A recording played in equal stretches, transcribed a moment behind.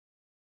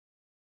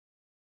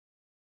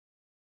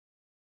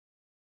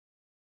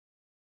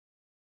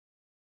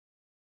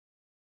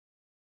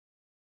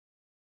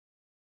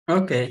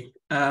Okay,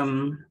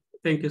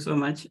 thank you so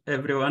much,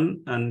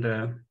 everyone,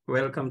 and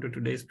welcome to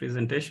today's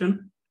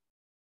presentation.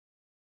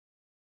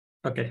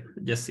 Okay,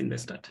 just in the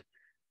start.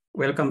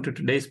 Welcome to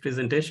today's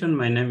presentation.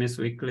 My name is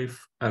Oluoch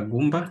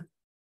Agumba.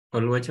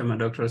 Oluoch, I'm a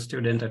doctoral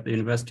student at the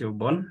University of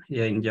Bonn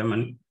here in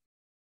Germany.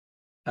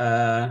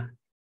 I'll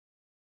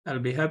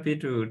be happy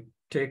to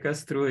take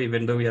us through,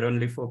 even though we are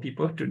only 4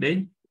 people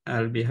today,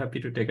 I'll be happy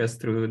to take us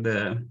through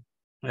the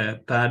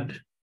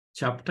third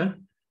chapter.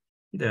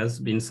 There's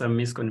been some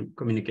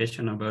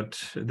miscommunication about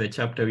the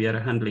chapter we are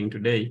handling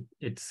today.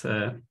 It's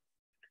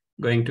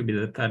going to be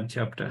the third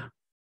chapter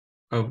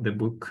of the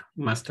book,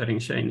 Mastering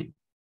Shiny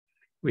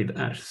with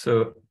R.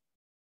 So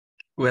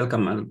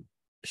welcome, I'll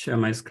share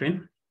my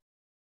screen.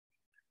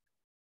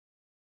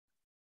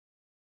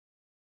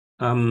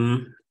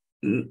 I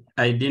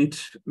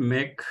didn't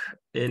make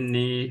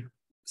any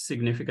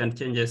significant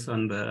changes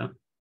on the,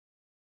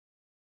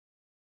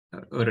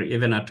 or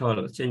even at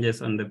all,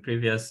 changes on the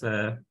previous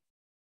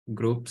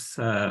group's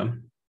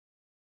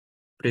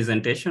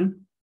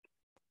presentation.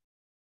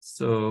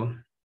 So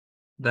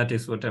that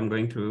is what I'm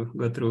going to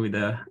go through with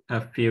a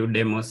few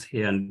demos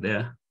here and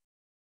there.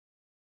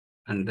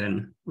 And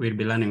then we'll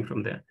be learning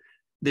from there.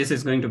 This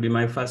is going to be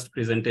my first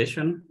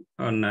presentation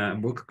on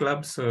book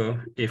club. So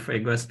if I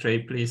go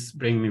astray, please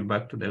bring me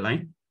back to the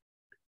line.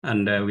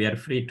 And we are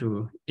free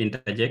to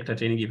interject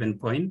at any given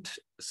point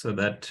so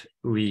that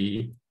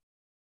we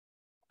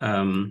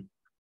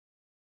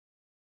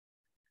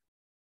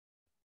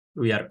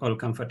are all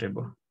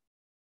comfortable.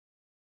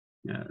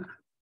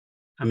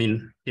 I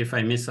mean, if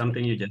I miss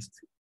something, you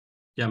just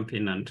jump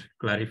in and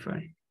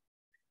clarify.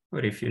 Or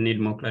if you need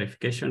more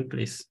clarification,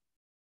 please.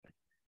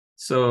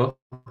 So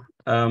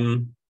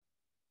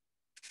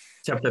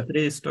chapter 3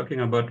 is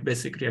talking about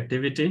basic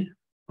reactivity.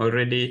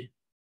 Already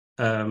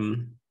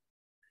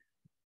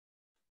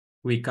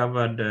we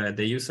covered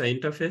the user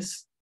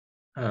interface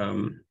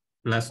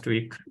last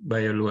week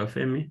by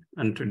Oluwafemi,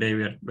 and today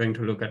we are going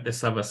to look at the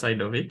server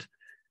side of it.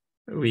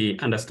 We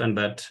understand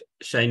that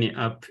Shiny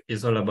app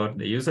is all about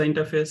the user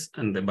interface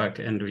and the back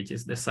end, which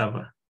is the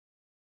server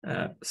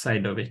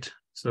side of it.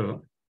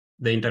 So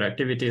the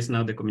interactivity is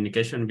now the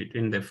communication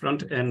between the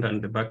front end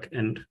and the back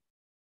end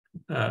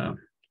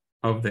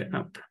of the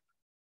app.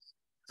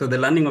 So the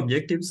learning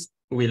objectives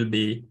will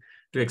be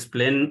to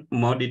explain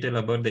more detail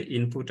about the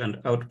input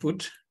and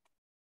output.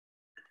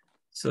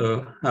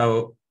 So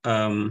how,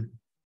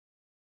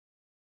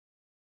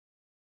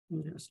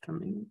 just a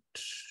minute,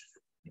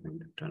 I'm going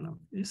to turn off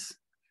this.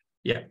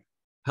 Yeah,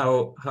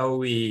 how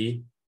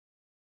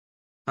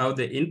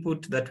the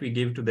input that we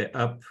give to the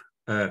app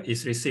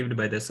is received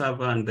by the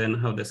server, and then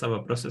how the server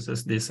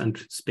processes this and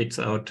spits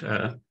out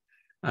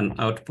an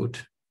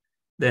output.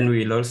 Then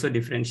we will also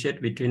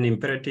differentiate between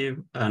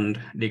imperative and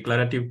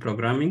declarative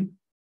programming,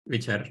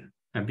 which are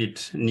a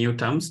bit new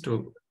terms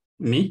to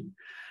me,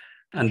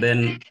 and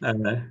then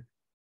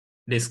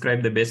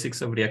describe the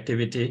basics of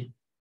reactivity,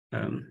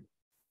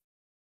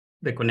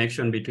 the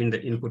connection between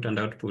the input and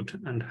output,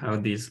 and how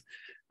these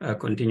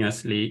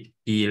continuously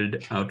yield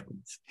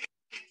outputs.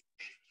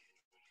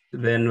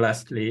 Then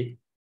lastly,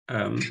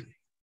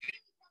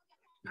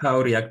 how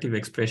reactive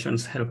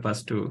expressions help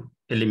us to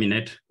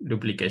eliminate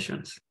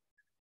duplications.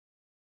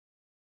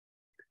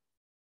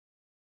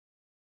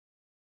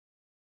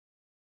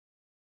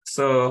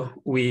 So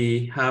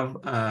we have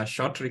a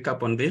short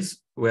recap on this,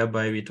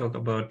 whereby we talk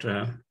about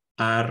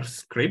R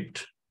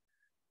script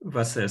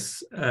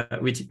versus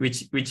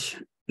which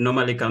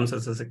normally comes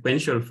as a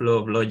sequential flow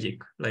of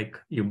logic. Like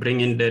you bring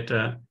in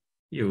data,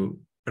 you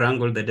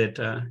wrangle the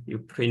data, you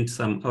print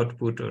some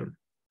output or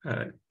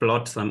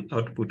plot some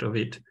output of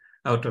it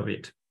out of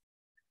it.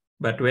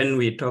 But when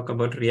we talk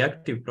about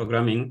reactive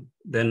programming,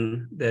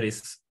 then there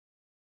is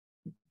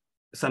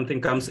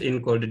something comes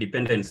in called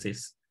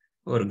dependencies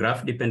or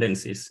graph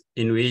dependencies,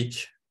 in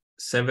which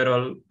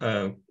several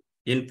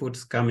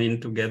inputs come in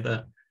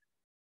together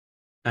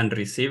and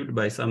received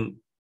by some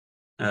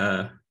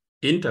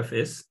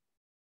interface,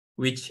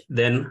 which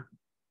then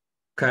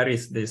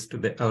carries this to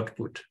the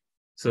output.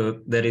 So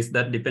there is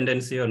that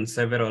dependency on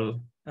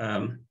several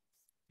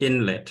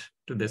inlet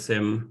to the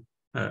same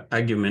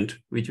argument,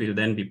 which will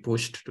then be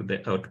pushed to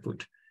the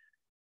output.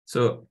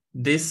 So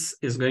this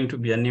is going to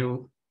be a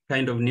new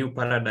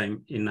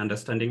paradigm in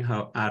understanding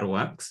how R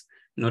works,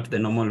 not the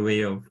normal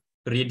way of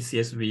read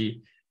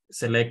CSV,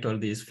 select all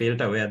these,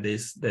 filter where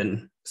this,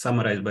 then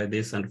summarize by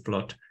this and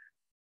plot.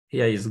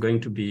 Here is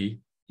going to be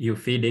you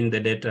feed in the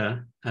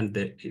data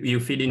and you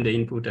feed in the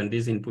input, and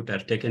these input are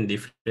taken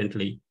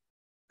differently.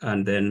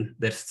 And then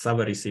the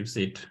server receives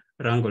it,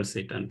 wrangles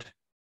it, and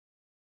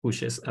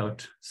pushes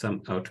out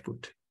some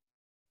output.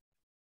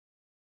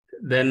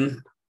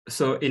 Then,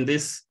 so in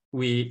this,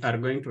 we are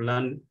going to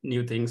learn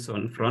new things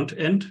on front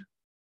end,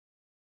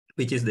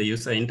 which is the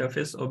user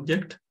interface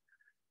object,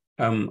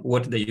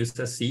 what the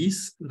user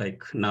sees,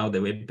 like now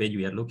the web page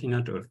we are looking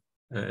at, or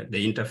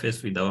the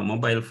interface with our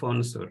mobile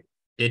phones or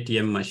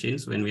ATM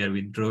machines when we are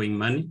withdrawing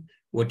money,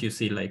 what you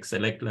see, like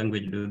select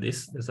language, do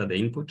this, those are the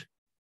input.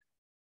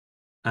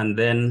 And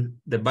then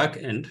the back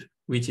end,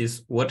 which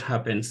is what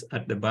happens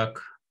at the back,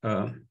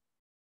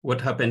 what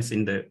happens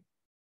in the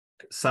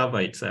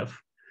server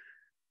itself.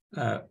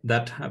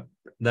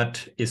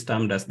 That is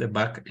termed as the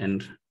back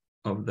end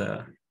of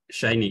the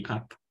Shiny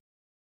app.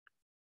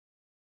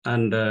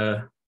 And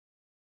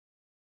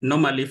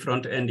normally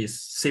front end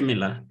is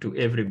similar to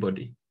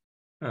everybody.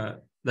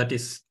 That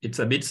is, it's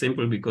a bit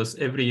simple because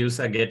every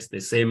user gets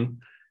the same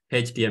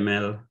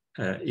HTML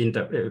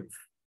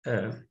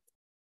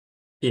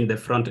in the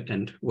front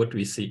end, what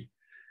we see.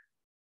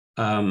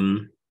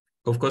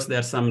 Of course, there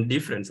are some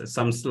differences,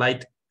 some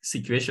slight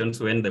situations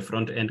when the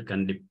front end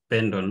can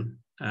depend on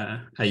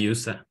a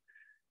user.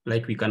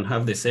 Like we can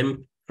have the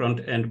same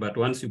front end, but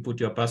once you put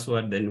your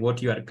password, then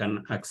what you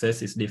can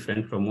access is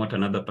different from what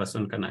another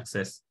person can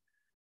access.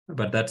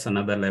 But that's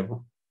another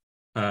level.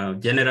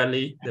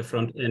 Generally, the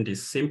front end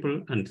is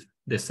simple and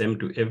the same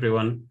to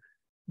everyone,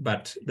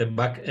 but the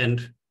back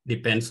end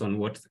depends on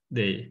what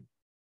the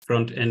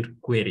front end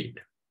queried.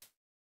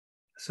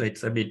 So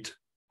it's a bit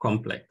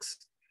complex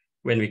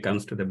when it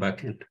comes to the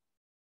back end.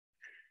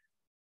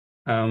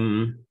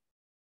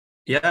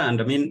 Yeah, and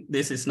I mean,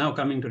 this is now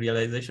coming to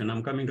realization.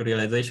 I'm coming to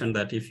realization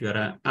that if you're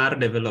an R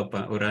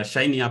developer or a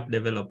Shiny app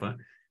developer,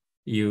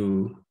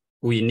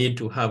 we need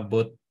to have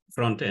both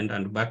front end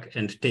and back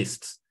end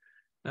tastes,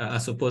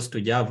 as opposed to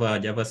Java,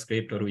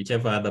 JavaScript, or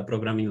whichever other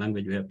programming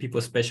language where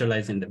people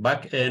specialize in the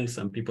back end,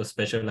 some people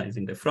specialize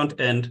in the front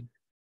end.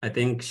 I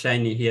think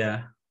Shiny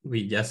here,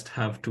 we just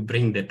have to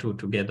bring the two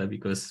together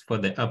because for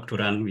the app to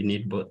run, we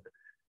need both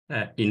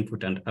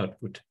input and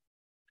output.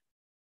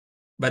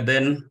 But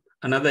then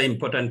another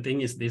important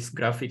thing is this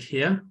graphic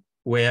here,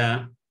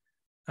 where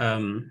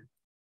while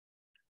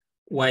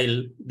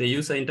the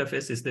user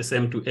interface is the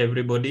same to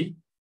everybody,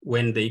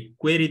 when they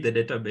query the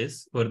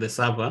database or the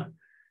server,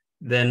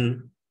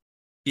 then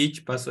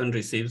each person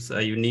receives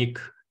a unique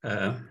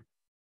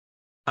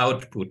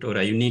output, or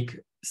a unique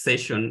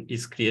session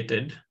is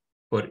created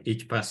for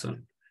each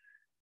person.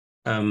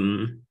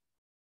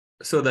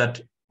 So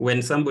that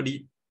when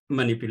somebody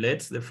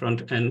manipulates the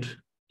front end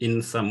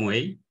in some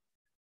way,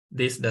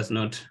 this does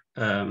not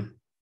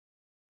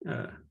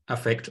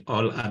affect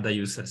all other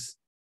users.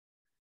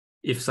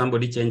 If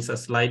somebody changes a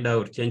slider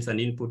or changes an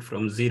input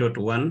from 0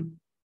 to 1,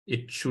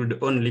 it should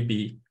only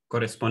be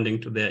corresponding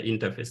to their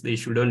interface. They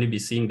should only be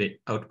seeing the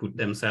output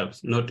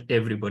themselves, not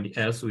everybody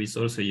else who is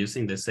also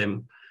using the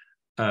same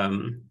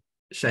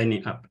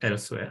Shiny app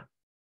elsewhere.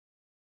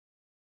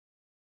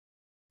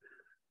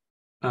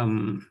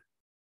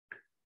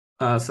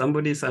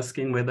 Somebody is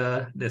asking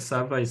whether the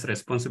server is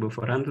responsible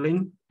for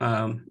handling.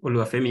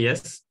 Oluwafemi,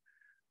 yes.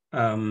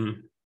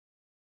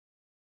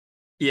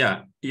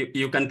 Yeah,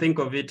 you can think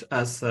of it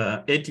as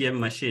an ATM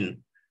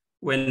machine.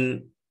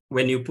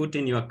 When you put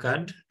in your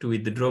card to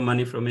withdraw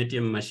money from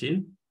ATM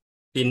machine,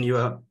 in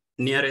your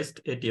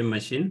nearest ATM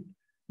machine,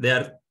 there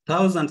are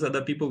thousands of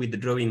other people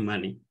withdrawing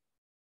money.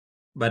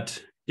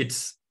 But the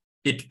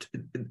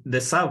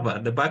server,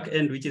 the back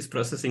end, which is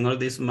processing all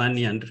this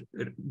money and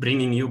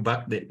bringing you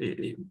back,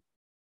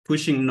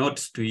 pushing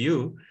notes to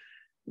you,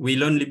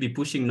 will only be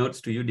pushing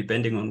notes to you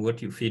depending on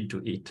what you feed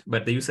to it.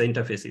 But the user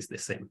interface is the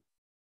same.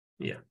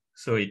 Yeah,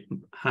 so it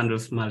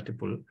handles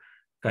multiple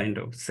kind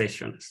of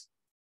sessions.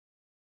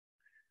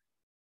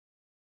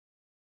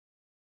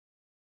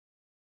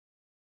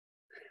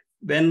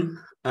 Then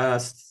a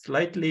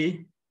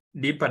slightly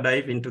deeper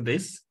dive into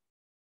this.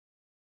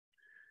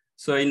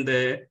 So in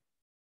the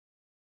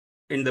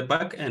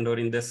back end, or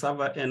in the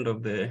server end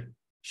of the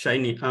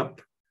Shiny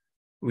app,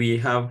 we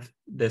have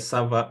the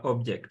server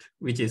object,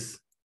 which is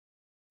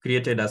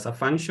created as a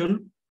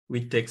function,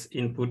 which takes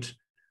input,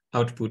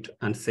 output,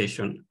 and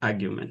session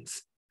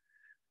arguments.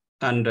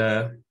 And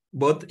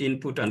both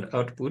input and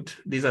output,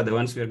 these are the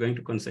ones we are going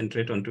to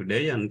concentrate on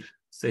today, and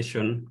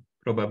session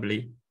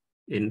probably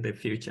in the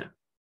future.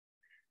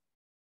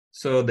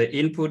 So the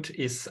input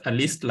is a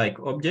list-like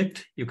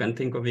object. You can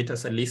think of it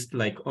as a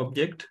list-like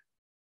object.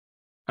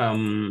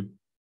 And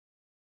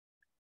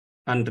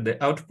the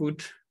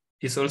output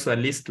is also a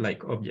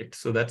list-like object.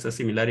 So that's a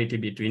similarity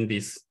between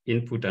these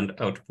input and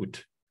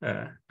output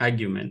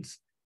arguments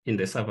in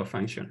the server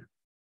function.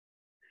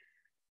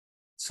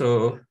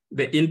 So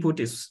the input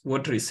is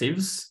what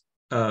receives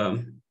a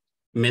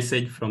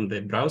message from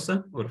the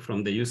browser or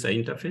from the user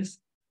interface.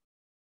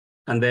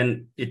 And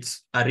then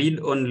it's a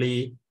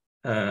read-only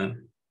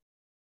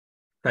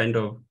kind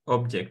of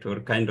object or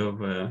kind of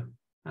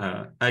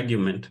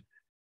argument.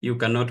 You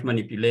cannot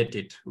manipulate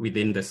it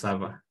within the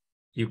server.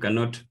 You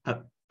cannot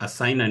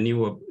assign a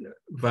new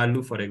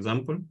value, for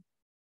example,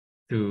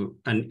 to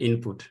an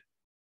input.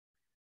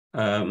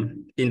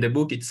 In the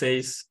book, it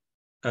says,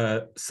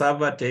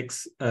 server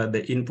takes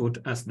the input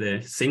as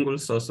the single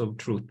source of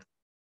truth.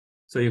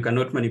 So you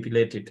cannot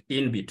manipulate it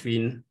in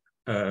between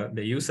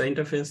the user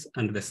interface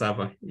and the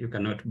server. You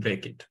cannot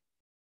break it.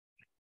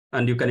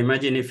 And you can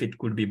imagine if it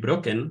could be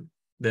broken,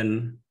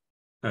 then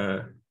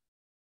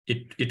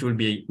it will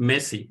be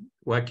messy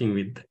working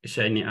with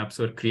Shiny apps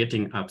or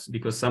creating apps,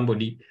 because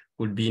somebody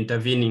would be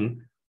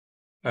intervening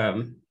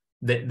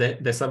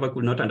the server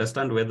could not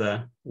understand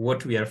whether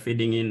what we are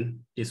feeding in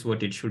is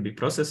what it should be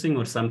processing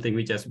or something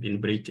which has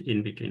been breached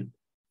in between.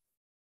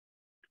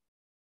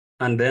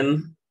 And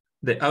then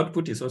the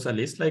output is also a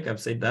list, like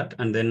I've said that,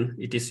 and then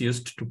it is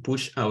used to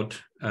push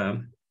out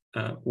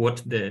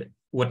what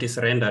is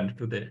rendered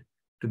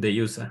to the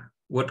user,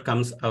 what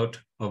comes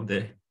out of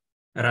the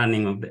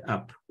running of the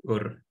app,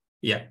 or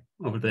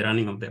of the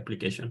running of the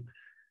application.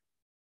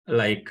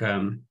 Like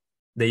the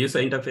user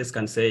interface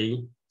can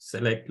say,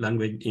 select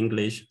language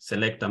English,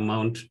 select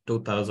amount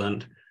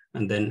 2,000,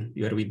 and then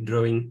you are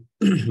withdrawing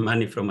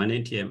money from an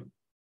ATM.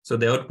 So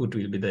the output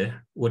will be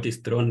what is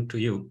thrown to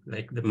you,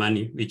 like the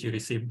money which you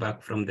receive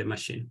back from the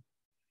machine.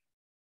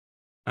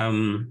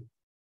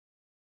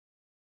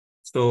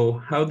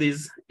 So how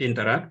these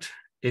interact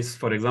is,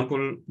 for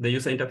example, the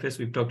user interface,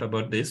 we've talked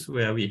about this,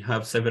 where we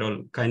have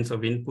several kinds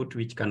of input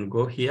which can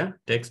go here: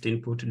 text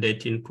input,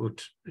 date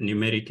input,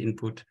 numeric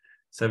input,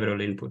 several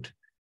input.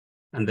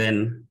 And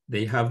then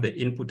they have the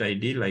input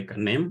ID, like a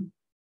name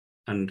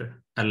and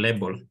a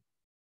label.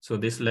 So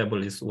this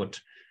label is what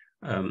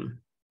the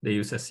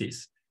user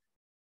sees.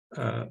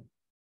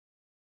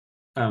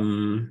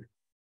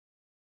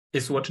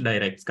 Is what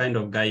directs, kind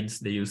of guides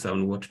the user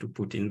on what to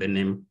put in the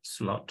name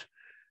slot.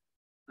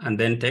 And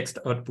then text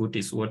output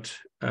is what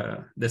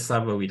the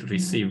server will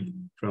receive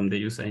from the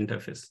user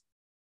interface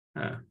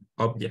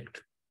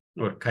object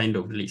or kind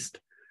of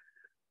list.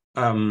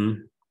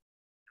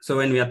 So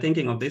when we are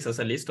thinking of this as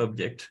a list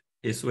object,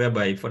 is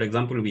whereby, for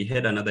example, we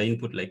had another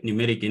input like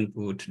numeric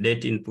input,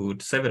 date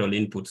input, several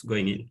inputs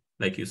going in.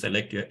 Like you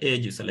select your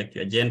age, you select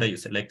your gender, you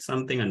select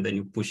something, and then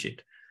you push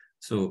it.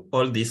 So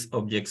all these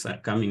objects are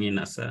coming in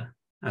as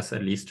a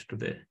list to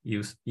the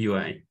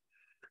UI.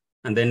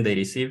 And then they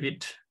receive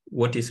it.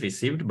 What is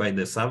received by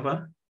the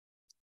server,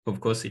 of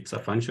course, it's a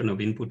function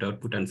of input,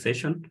 output, and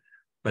session.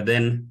 But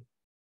then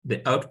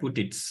the output,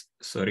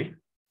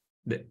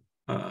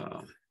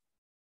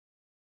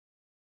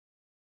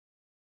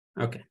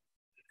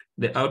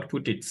 the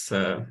output it's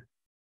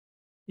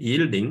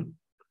yielding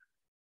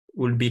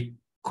will be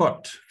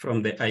caught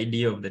from the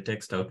ID of the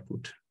text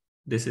output.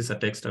 This is a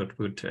text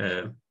output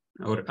or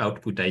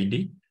output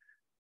ID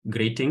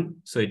greeting.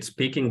 So it's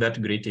picking that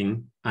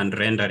greeting and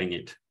rendering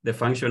it. The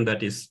function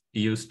that is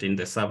used in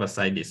the server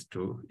side is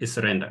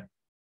render.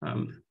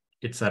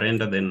 It's a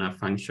render, then a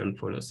function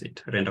follows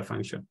it, render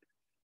function.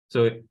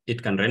 So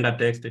it can render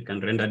text, it can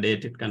render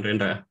date, it can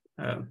render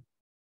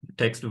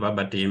text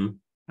verbatim,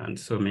 and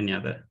so many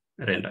other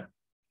render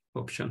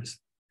options.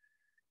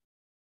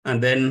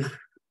 And then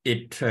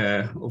it,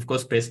 of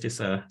course, paste is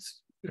a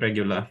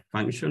regular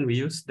function we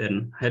use,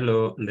 then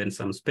hello, and then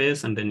some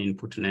space, and then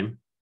input name.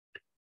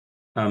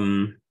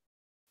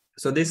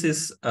 So this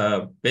is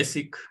a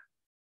basic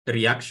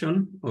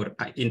reaction or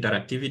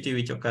interactivity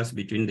which occurs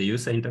between the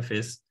user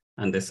interface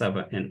and the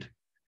server end.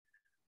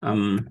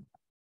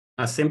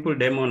 A simple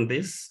demo on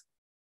this,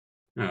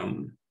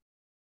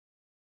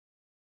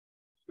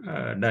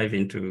 dive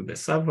into the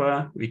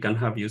server. We can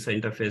have user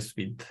interface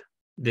with,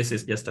 this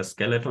is just a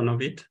skeleton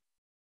of it,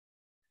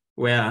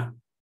 where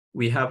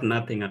we have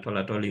nothing at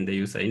all in the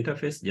user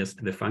interface,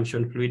 just the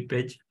function fluid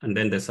page. And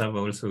then the server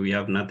also, we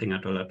have nothing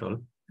at all.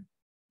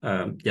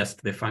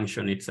 Just the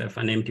function itself,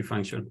 an empty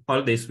function.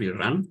 All this will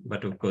run,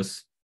 but of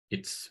course,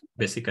 it's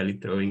basically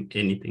throwing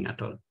anything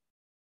at all.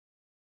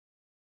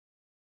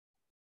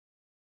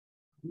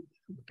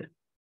 Okay.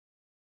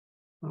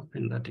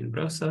 Open that in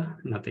browser,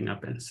 nothing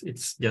happens.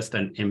 It's just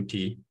an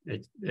empty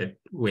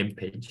web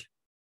page.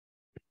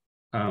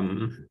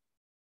 But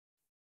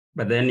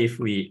then if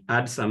we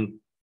add something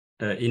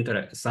in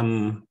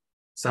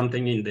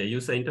the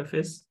user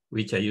interface,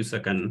 which a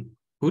user can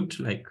put,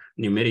 like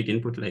numeric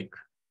input, like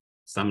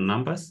some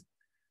numbers,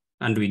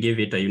 and we give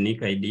it a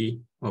unique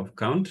ID of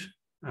count,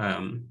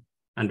 and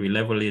we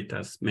label it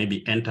as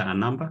maybe enter a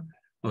number,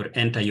 or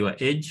enter your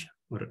age,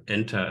 or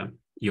enter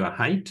your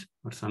height,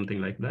 or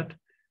something like that.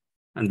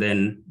 And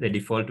then the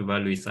default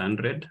value is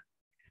 100.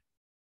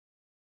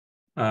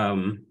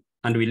 And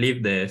we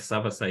leave the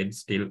server side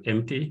still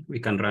empty. We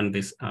can run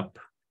this app,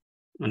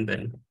 and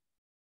then,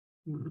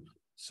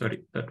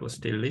 sorry, that was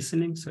still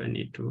listening, so I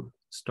need to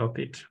stop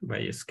it by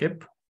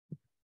escape.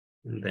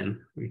 And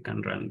then we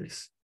can run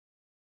this.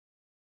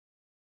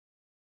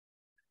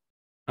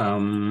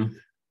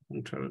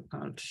 Control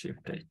Alt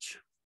Shift H.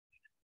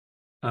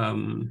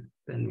 Then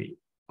we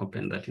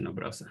open that in a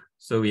browser.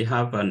 So we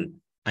have a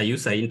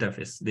user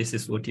interface. This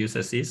is what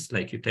user sees.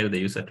 Like you tell the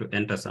user to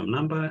enter some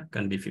number,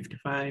 can be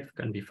 55,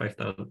 can be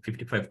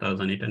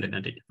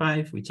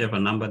 55,885, whichever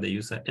number the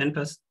user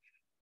enters.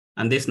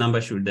 And this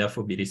number should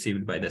therefore be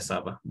received by the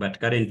server.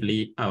 But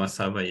currently our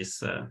server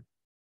is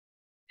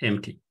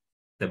empty.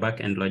 The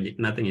backend logic,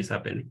 nothing is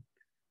happening.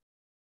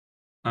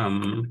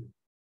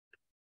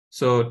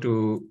 So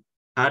to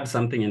add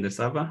something in the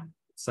server,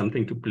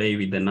 something to play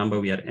with the number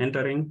we are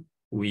entering,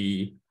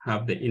 we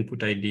have the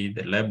input ID,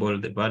 the label,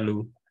 the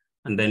value,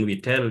 and then we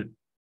tell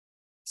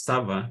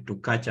server to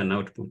catch an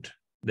output.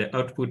 The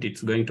output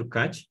it's going to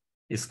catch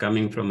is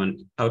coming from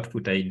an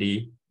output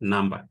ID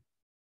number.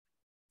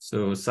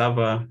 So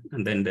server,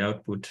 and then the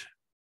output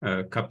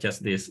captures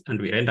this, and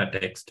we render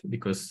text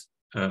because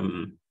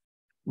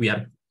we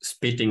are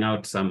spitting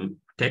out some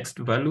text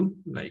value,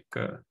 like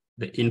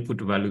the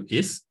input value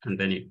is, and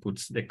then it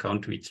puts the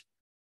count which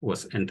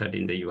was entered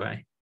in the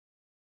UI.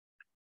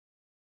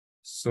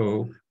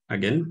 So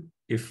again,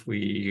 if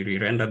we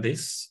re-render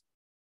this,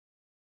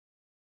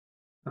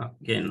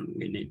 again,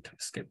 we need to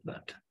escape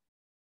that.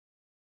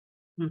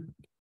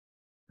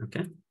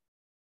 Okay.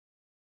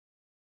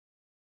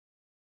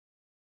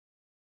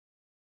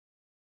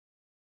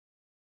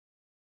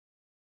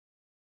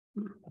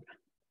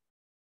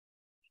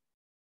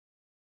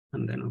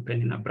 And then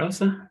open in a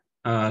browser.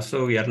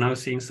 So we are now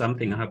seeing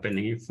something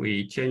happening. If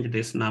we change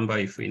this number,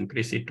 if we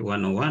increase it to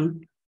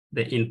 101,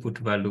 the input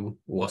value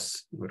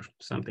was, or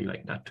something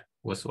like that,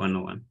 was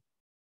 101.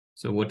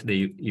 So what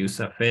the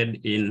user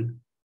fed in,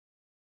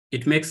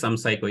 it makes some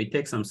cycle, it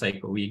takes some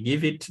cycle. We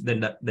give it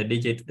the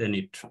digit, then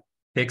it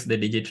takes the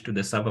digit to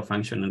the server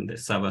function and the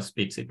server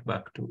spits it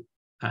back to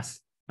us.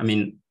 I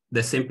mean,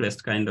 the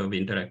simplest kind of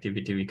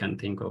interactivity we can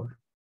think of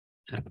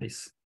at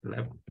this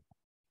level.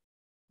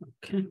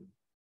 Okay.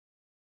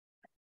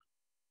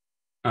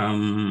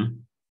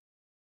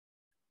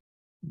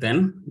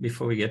 Then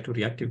before we get to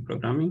reactive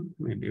programming,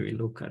 maybe we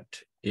look at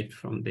it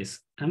from this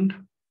end.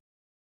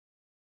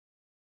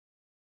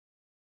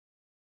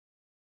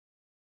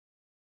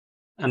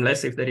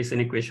 Unless if there is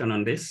any question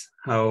on this,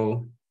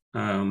 how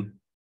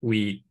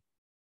we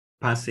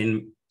pass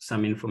in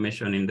some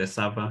information in the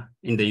server,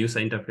 in the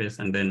user interface,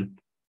 and then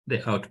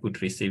the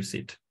output receives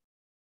it.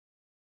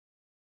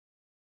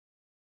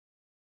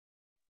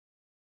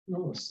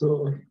 No,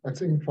 so I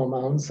think from my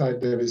own side,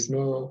 there is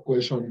no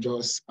question.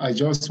 I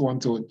just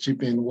want to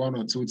chip in one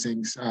or two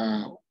things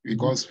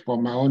because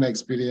from my own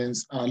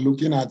experience,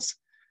 looking at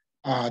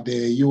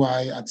the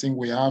UI, I think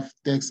we have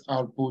text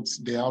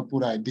outputs, the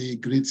output ID,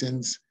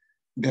 greetings.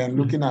 Then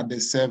looking at the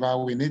server,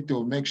 we need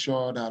to make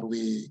sure that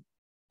we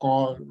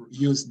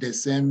use the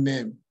same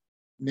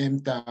name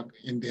tag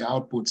in the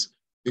outputs,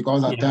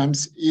 because at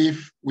times,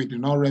 if we do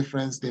not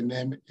reference the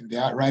name in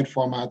the right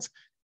format,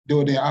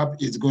 though the app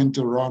is going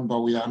to run, but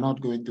we are not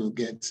going to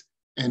get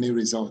any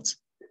results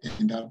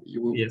in that.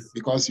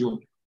 Because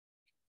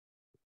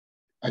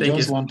I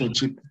just want to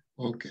chip.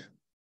 Okay.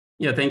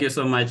 Yeah, thank you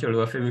so much,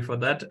 Oluwafemi, for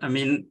that. I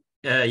mean,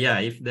 yeah,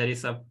 if there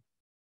is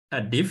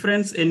a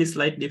difference, any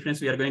slight difference,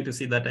 we are going to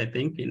see that, I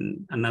think,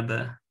 in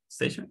another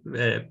session,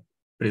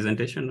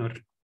 presentation, or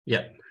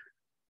yeah.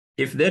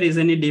 If there is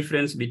any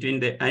difference between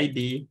the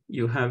ID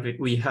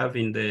we have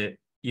in the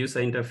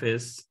user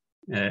interface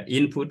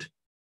input,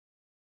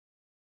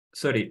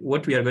 sorry,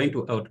 what we are going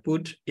to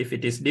output, if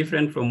it is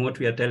different from what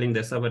we are telling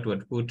the server to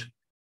output,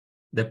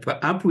 the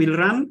app will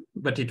run,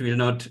 but it will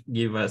not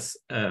give us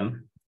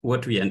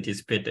what we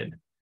anticipated.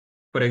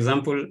 For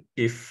example,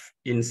 if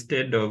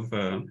instead of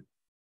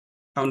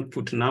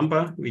output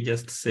number, we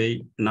just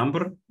say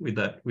number with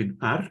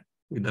R,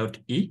 without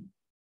E,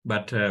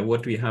 but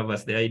what we have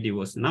as the ID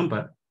was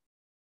number,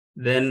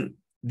 then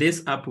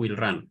this app will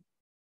run.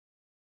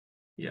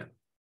 Yeah.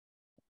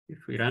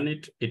 If we run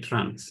it, it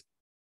runs.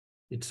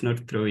 It's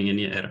not throwing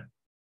any error.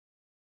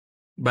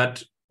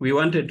 But we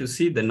wanted to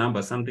see the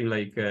number, something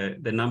like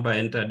the number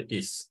entered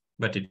is,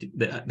 but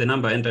the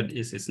number entered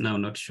is now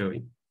not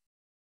showing.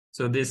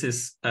 So this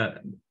is,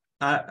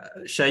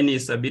 mshiny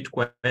is a bit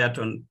quiet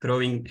on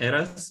throwing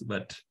errors,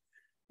 but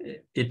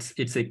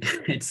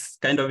it's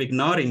kind of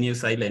ignoring you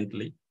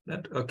silently.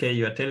 That, okay,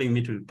 you are telling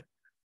me to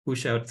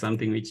push out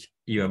something which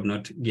you have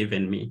not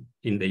given me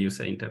in the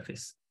user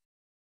interface.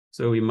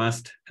 So we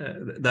must,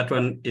 that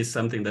one is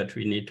something that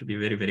we need to be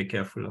very, very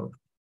careful of.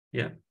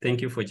 Yeah,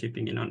 thank you for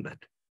chipping in on that.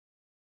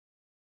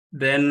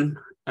 Then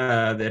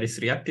there is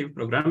reactive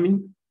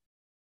programming.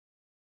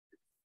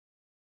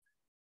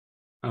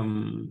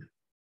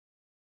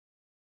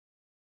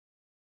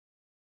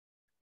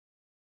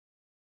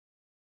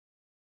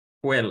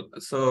 Well,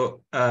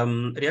 so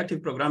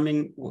reactive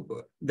programming,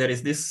 there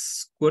is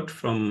this quote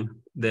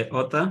from the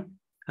author,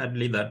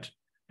 Hadley, that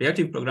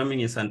reactive programming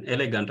is an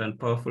elegant and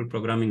powerful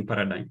programming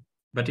paradigm,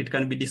 but it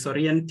can be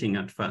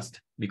disorienting at first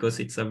because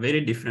it's a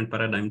very different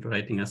paradigm to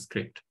writing a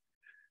script.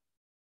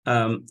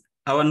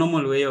 Our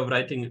normal way of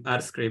writing our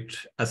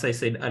script, as I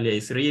said earlier,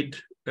 is read,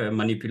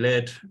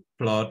 manipulate,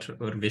 plot,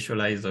 or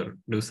visualize, or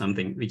do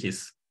something which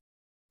is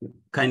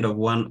kind of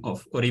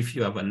one-off. Or if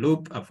you have a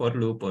loop, a for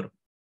loop, or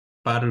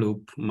par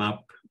loop,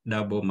 map,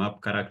 double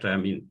map, character, I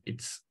mean,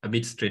 it's a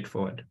bit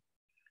straightforward.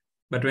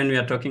 But when we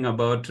are talking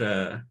about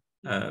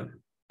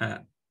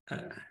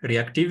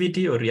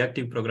reactivity or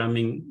reactive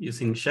programming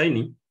using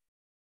mshiny,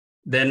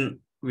 then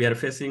we are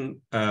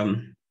facing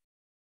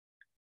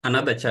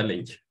another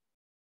challenge.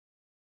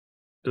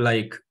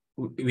 Like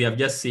we have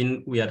just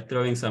seen, we are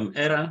throwing some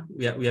error.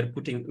 We are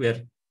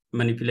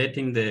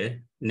manipulating the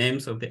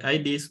names of the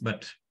IDs,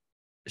 but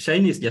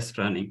mshiny is just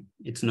running.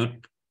 It's not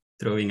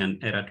throwing an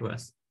error to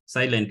us.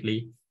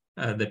 Silently,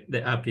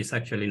 the app is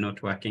actually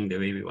not working the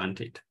way we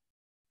want it.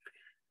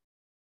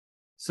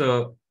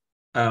 So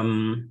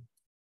in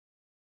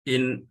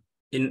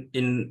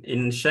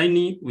in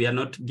Shiny, we are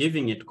not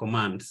giving it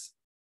commands,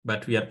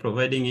 but we are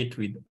providing it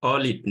with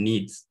all it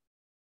needs.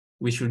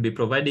 We should be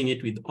providing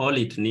it with all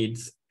it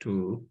needs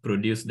to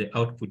produce the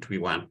output we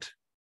want.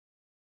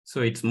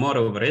 So it's more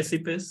of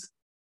recipes,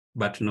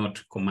 but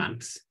not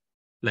commands.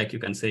 Like you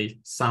can say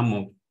sum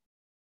of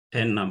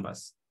 10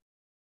 numbers.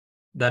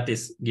 That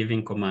is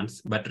giving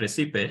commands, but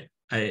recipe,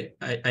 I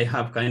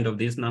have kind of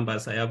these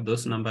numbers, I have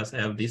those numbers, I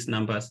have these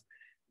numbers.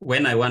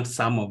 When I want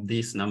some of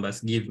these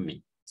numbers, give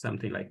me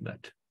something like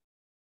that.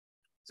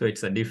 So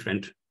it's a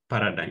different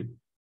paradigm.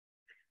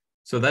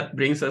 So that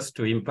brings us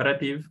to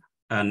imperative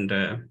and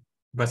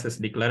versus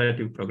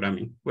declarative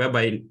programming,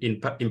 whereby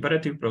in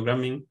imperative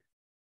programming,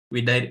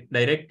 we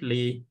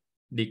directly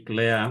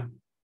declare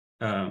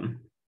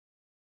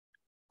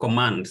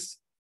commands,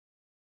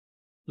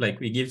 like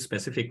we give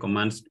specific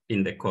commands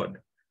in the code.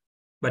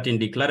 But in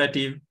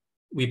declarative,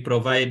 we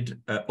provide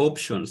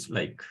options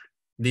like,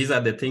 these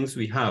are the things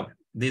we have,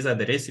 these are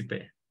the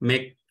recipe,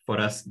 make for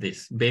us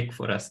this, bake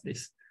for us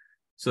this.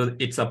 So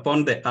it's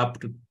upon the app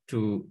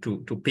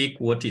to pick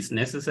what is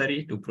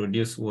necessary to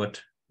produce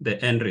what the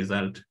end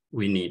result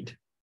we need.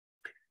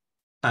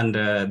 And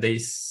they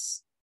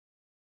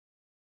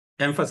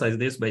emphasize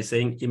this by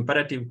saying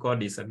imperative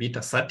code is a bit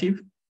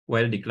assertive,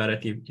 while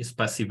declarative is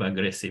passive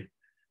aggressive.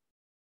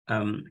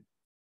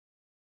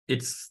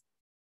 It's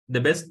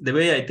the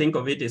way I think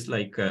of it is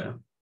like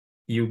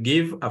you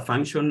give a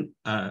function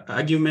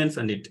arguments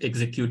and it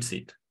executes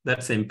it.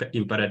 That's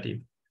imperative.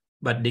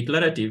 But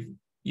declarative,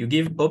 you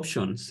give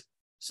options,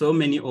 so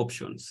many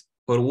options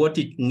for what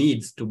it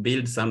needs to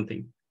build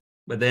something.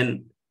 But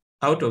then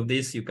out of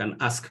this, you can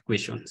ask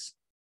questions.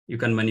 You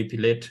can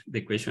manipulate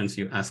the questions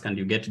you ask and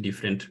you get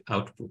different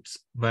outputs,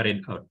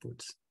 varied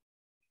outputs.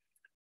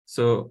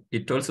 So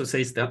it also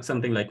says that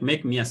something like,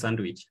 make me a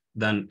sandwich,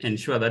 then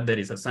ensure that there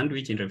is a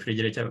sandwich in the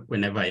refrigerator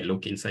whenever I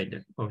look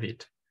inside of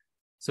it.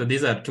 So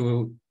these are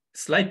two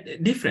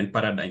slight different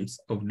paradigms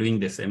of doing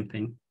the same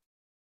thing.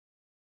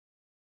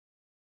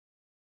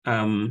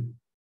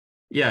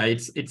 Yeah,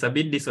 it's a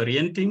bit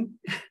disorienting,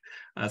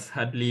 as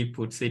Hadley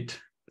puts it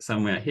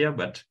somewhere here,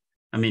 but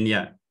I mean,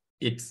 yeah,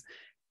 it's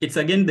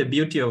again the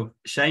beauty of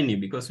Shiny,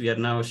 because we are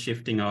now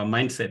shifting our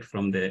mindset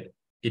from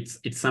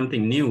it's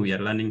something new we are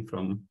learning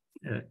from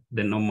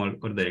the normal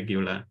or the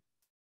regular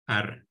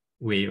R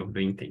way of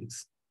doing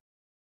things.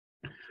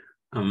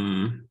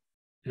 And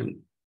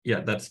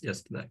yeah, that's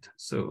just that.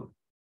 So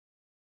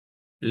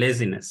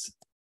laziness.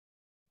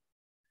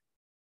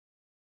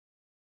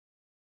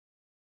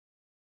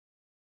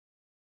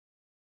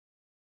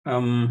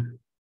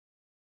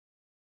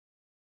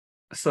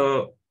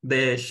 So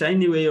the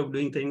Shiny way of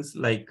doing things,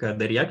 like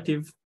the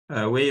reactive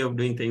way of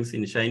doing things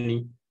in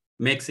Shiny,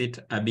 makes it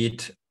a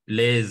bit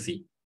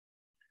lazy.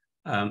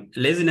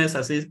 Laziness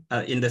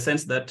in the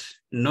sense that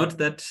not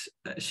that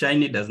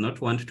Shiny does not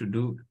want to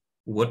do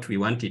what we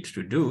want it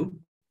to do,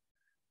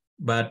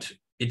 but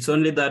it's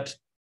only that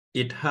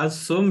it has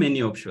so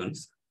many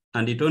options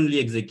and it only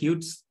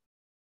executes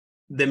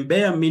the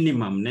bare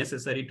minimum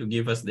necessary to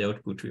give us the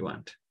output we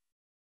want.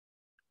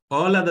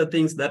 All other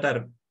things that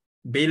are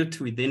built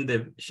within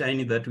the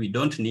Shiny that we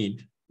don't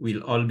need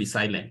will all be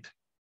silent,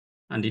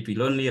 and it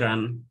will only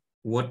run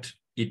what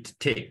it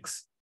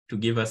takes to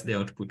give us the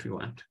output we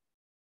want.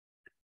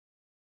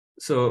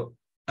 So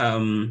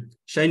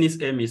Shiny's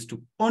aim is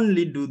to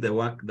only do the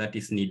work that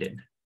is needed.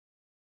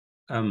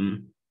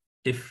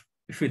 If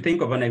we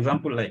think of an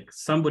example, like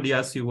somebody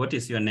asks you, what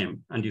is your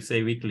name? And you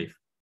say Wycliffe.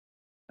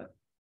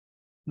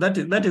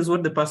 That is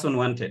what the person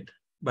wanted.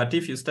 But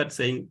if you start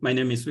saying, my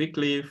name is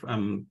Wycliffe,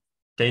 I'm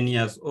 10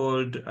 years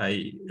old,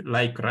 I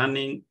like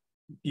running,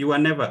 you are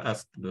never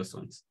asked those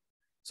ones.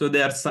 So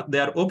there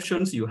are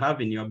options you have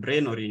in your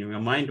brain or in your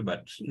mind,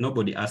 but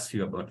nobody asks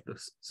you about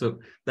those. So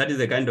that is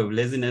the kind of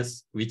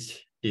laziness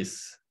which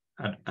is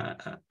an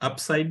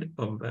upside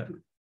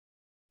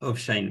of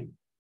Shiny.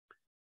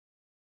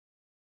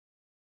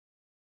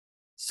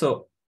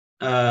 So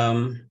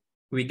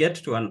we get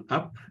to an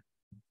app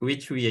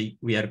which we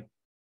are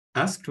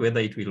asked whether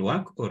it will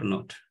work or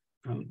not.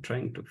 I'm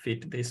trying to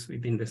fit this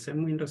within the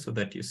same window so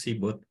that you see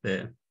both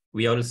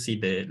we all see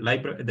the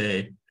library,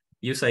 the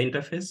user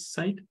interface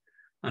side,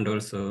 and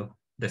also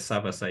the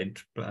server side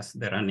plus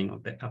the running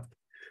of the app.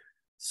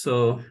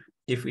 So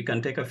if we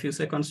can take a few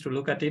seconds to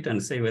look at it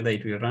and say whether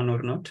it will run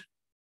or not.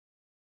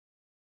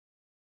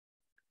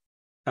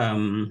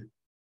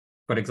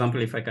 For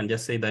example, if I can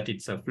just say that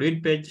it's a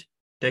fluid page,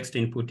 text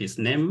input is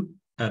name,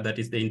 that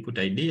is the input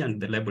ID,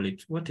 and the label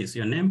is what is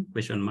your name,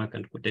 question mark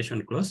and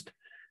quotation closed.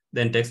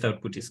 Then text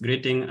output is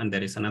greeting, and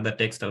there is another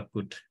text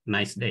output,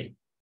 nice day.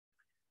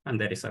 And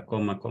there is a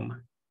comma,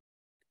 comma.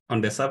 On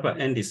the server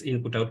end is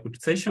input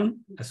output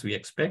session, as we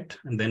expect,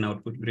 and then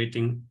output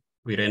greeting,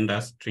 we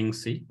render string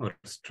C or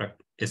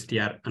struct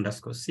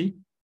str_C.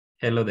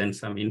 Hello, then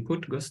some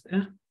input goes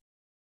there.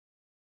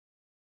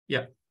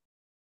 Yeah.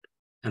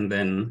 And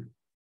then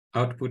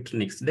output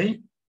next day,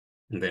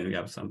 and then we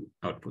have some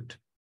output.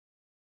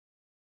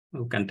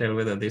 We can tell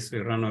whether this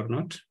will run or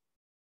not.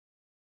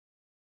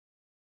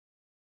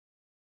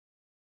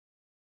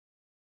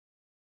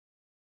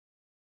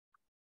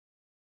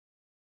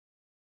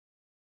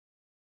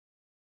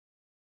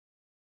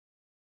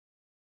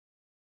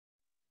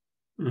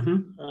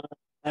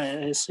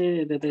 I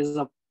see that there's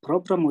a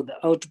problem with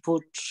the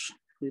output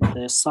with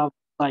the server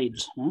side.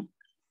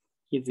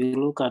 If you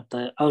look at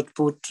the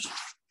output,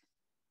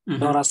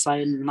 dollar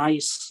sign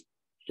nice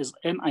is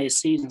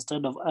NIC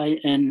instead of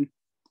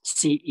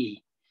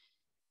INCE.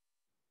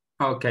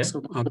 Okay.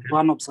 So that's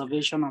one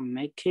observation I'm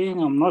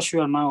making. I'm not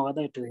sure now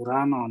whether it will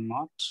run or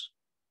not.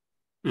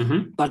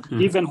 But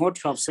given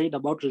what you have said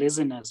about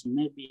laziness,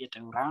 maybe it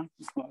will run.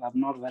 I'm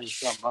not very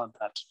sure about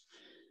that.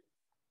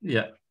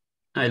 Yeah,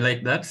 I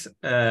like that.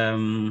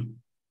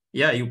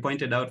 Yeah, you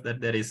pointed out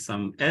that there is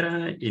some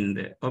error in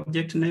the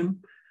object name,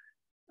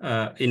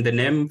 in the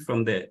name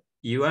from the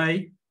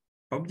UI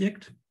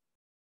object.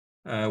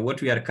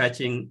 What we are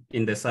catching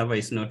in the server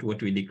is not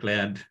what we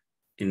declared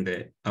in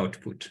the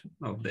output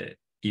of the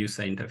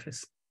user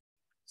interface.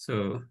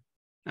 So,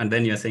 and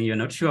then you're saying you're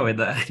not sure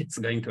whether it's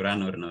going to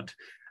run or not.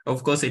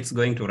 Of course, it's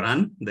going to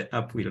run. The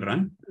app will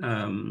run.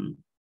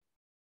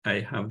 I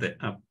have the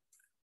app.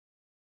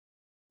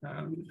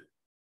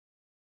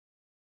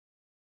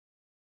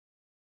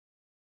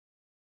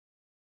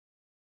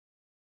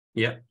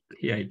 Yeah,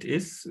 here it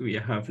is. We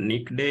have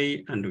Nick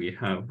Day and we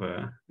have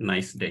a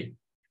nice day.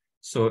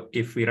 So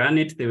if we run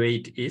it the way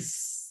it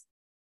is,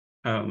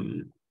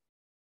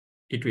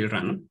 it will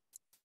run.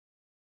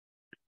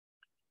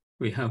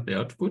 We have the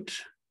output.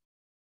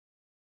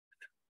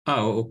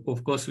 Oh,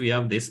 of course, we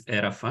have this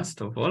error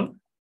first of all.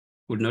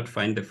 Would not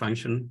find the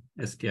function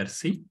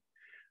strc.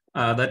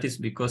 That is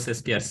because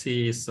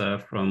strc is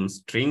from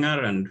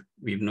stringer and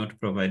we've not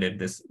provided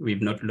this,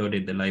 we've not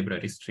loaded the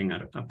library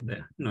stringer up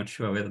there. Not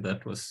sure whether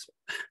that was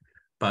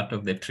part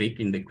of the trick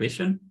in the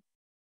question.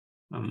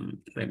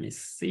 Let me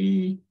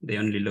see. They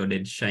only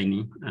loaded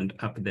mshiny and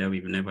up there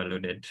we've never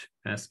loaded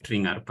a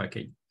stringer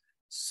package.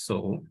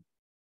 So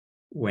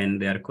when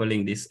they are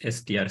calling this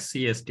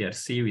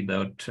strc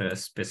without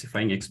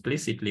specifying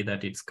explicitly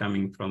that it's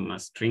coming from a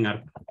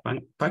stringer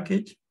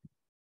package,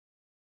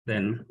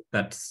 then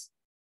that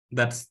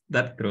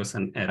throws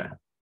an error.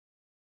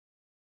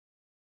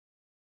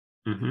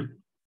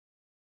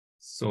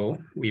 So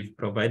we've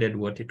provided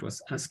what it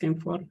was asking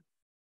for.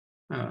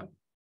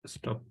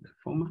 Stop the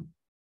format.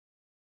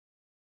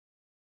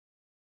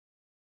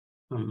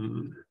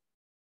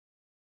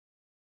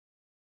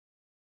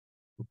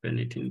 Open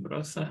it in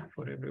browser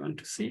for everyone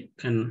to see.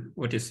 And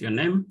what is your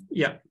name?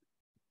 Yeah.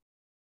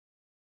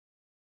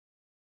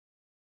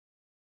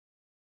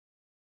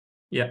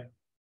 Yeah.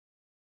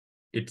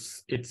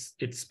 It's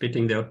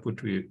spitting the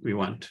output we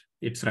want.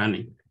 It's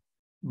running.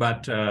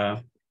 But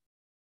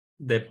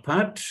the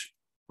part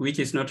which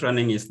is not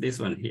running is this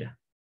one here.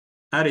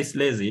 R is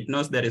lazy. It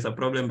knows there is a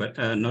problem, but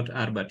not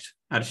R, but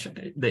R,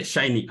 the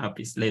mshiny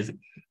app is lazy.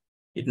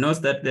 It knows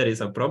that there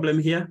is a problem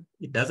here.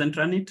 It doesn't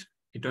run it.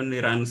 It only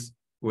runs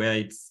where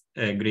it's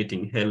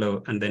greeting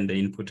hello and then the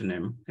input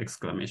name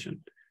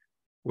exclamation.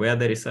 Where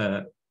there is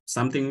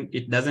something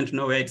it doesn't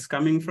know where it's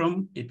coming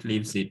from, it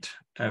leaves it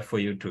for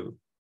you to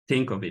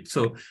think of it.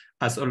 So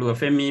as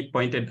Oluwafemi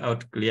pointed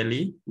out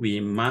clearly, we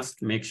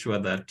must make sure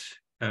that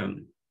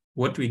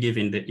what we give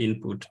in the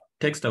input,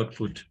 text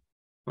output,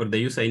 or the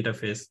user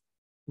interface,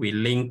 we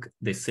link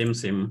the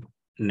same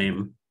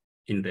name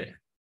in the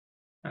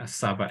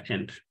server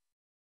end.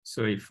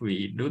 So if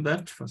we do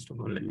that, first of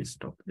all, let me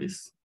stop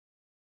this.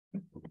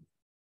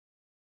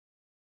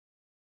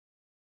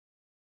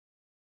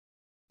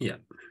 Yeah.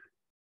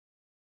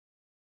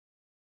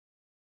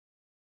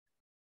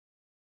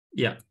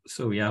 Yeah,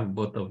 so we have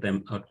both of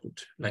them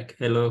output, like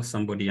hello,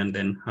 somebody, and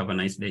then have a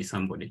nice day,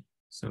 somebody.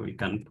 So we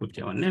can put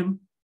your name,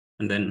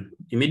 and then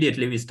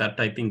immediately we start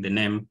typing the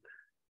name.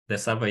 The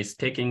server is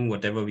taking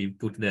whatever we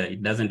put there.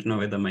 It doesn't know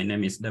whether my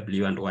name is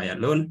W and Y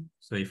alone.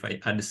 So if I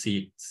add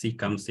C, C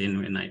comes in.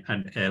 When I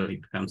add L,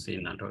 it comes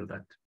in and all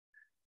that.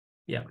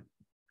 Yeah.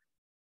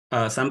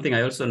 Something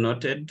I also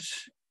noted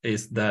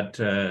is that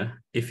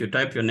if you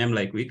type your name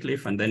like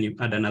Wycliffe and then you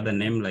add another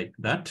name like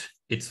that,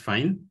 it's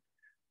fine.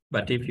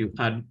 But if you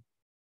add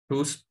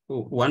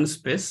one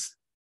space,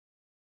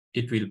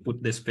 it will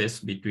put the space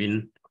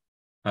between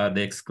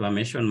the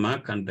exclamation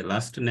mark and the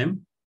last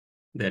name.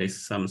 There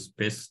is some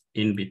space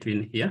in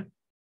between here.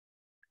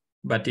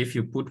 But if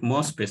you put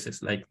more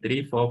spaces, like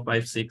 3, 4,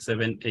 5, 6,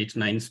 7, 8,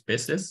 9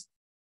 spaces,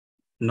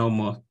 no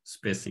more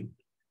spacing.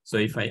 So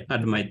if I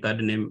add my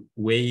third name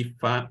way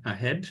far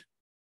ahead,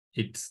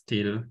 it's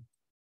still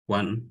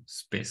one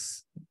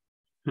space.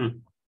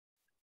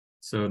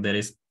 So there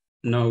is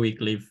no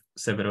Wycliffe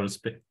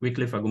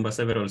Agumba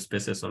several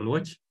spaces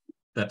Oluoch.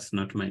 That's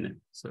not my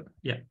name. So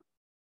yeah,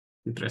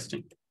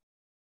 interesting.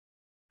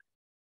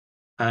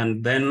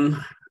 And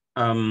then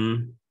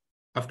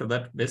after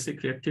that,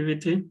 basic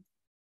reactivity.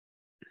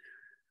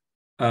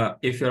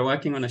 If you're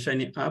working on a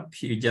mshiny app,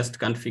 you just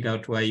can't figure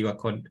out why your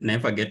code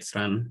never gets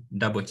run.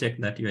 Double check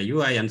that your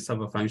UI and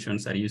server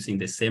functions are using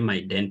the same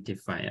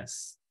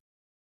identifiers.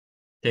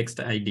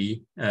 Text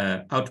ID,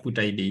 output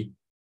ID,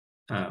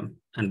 and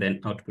then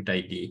output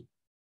ID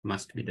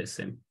must be the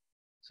same.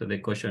 So the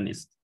question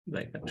is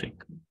like a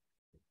trick.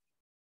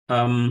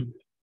 The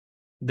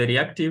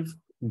reactive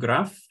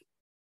graph.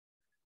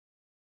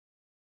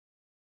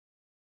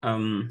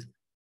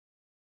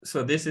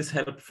 So this is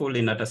helpful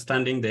in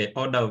understanding the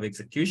order of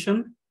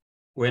execution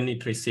when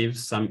it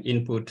receives some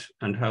input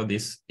and how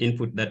this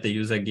input that the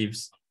user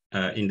gives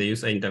in the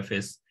user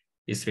interface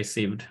is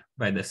received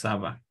by the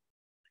server.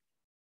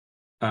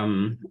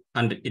 And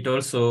it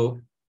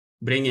also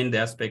brings in the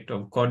aspect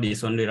of code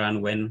is only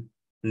run when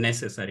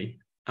necessary.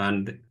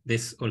 And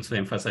this also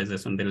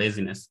emphasizes on the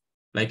laziness.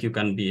 Like you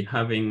can be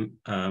having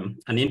an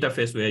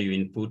interface where you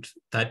input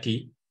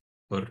 30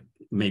 or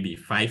maybe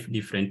 5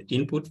 different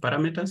input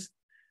parameters.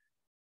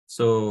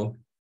 So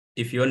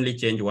if you only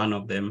change one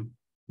of them,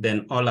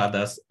 then all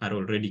others are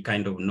already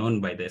kind of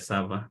known by the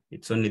server.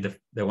 It's only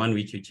the one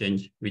which you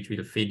change, which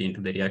will feed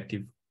into the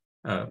reactive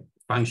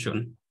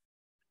function.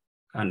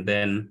 And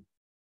then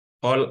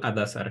all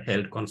others are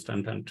held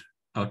constant and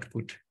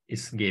output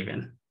is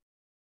given.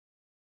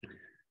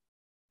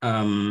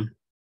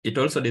 It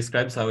also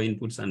describes how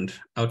inputs and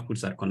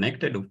outputs are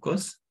connected, of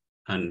course,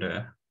 and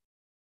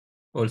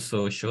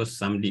also shows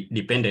some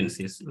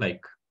dependencies,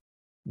 like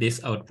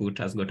this output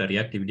has got a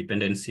reactive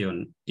dependency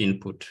on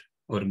input,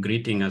 or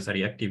greeting as a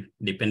reactive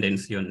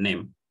dependency on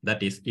name.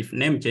 That is, if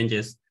name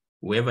changes,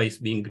 whoever is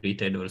being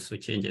greeted also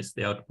changes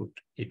the output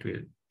it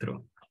will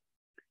throw.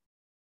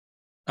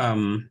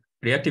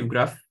 Reactive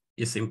graph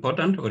is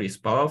important or is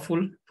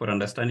powerful for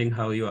understanding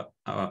how your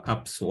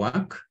apps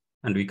work,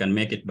 and we can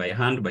make it by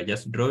hand by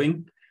just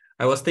drawing.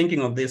 I was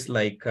thinking of this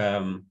like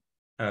a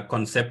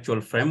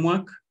conceptual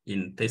framework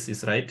in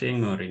thesis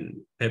writing or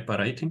in paper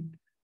writing,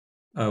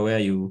 where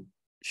you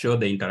show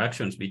the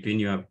interactions between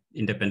your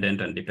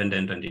independent and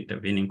dependent and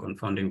intervening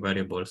confounding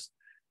variables,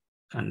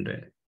 and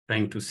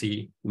trying to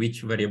see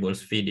which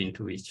variables feed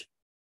into which,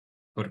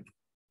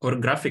 or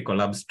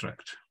graphical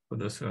abstract for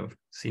those who have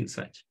seen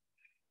such.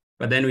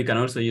 But then we can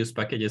also use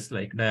packages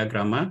like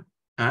diagrammer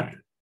R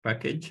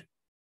package.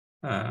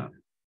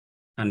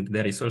 And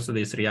there is also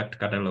this React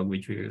catalog,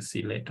 which we will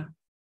see later.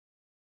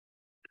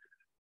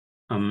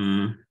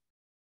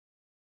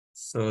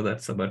 So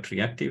that's about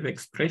reactive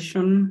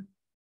expression.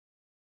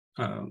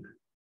 Yeah,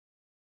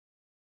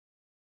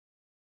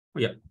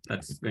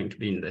 that's going to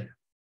be in the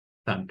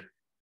third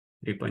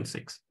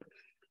 3.6.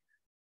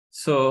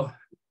 So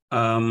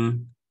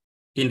in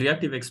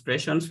reactive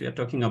expressions, we are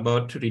talking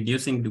about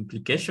reducing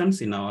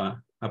duplications in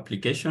our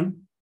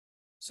application,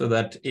 so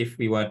that if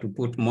we were to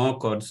put more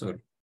codes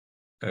or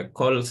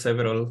call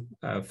several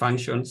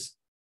functions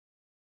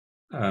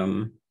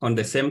on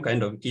the same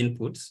kind of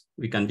inputs,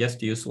 we can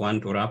just use one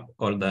to wrap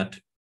all that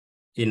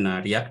in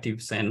a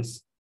reactive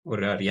sense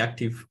or a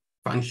reactive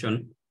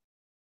function.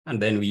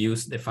 And then we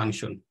use the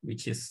function,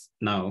 which is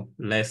now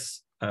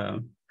less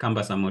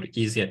cumbersome or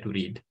easier to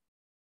read.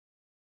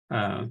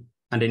 And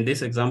in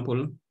this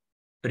example,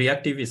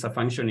 reactive is a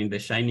function in the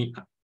mshiny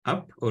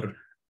app or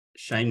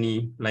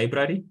mshiny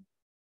library.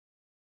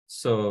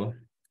 So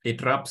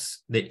it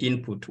wraps the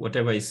input,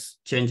 whatever is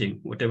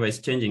changing,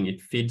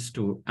 it feeds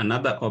to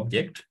another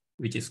object,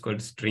 which is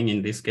called string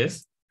in this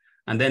case.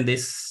 And then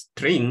this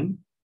string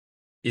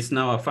is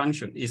now a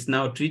function, is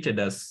now treated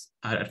as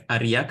a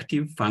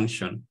reactive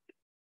function.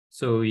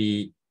 So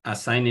we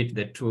assign it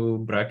the 2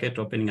 bracket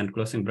opening and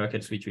closing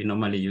brackets, which we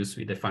normally use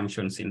with the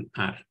functions in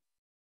R.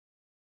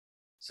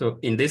 So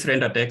in this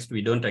render text,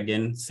 we don't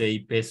again say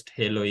paste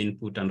hello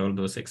input and all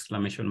those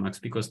exclamation marks,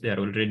 because they are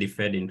already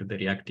fed into the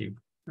reactive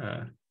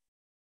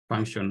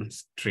function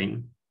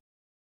string.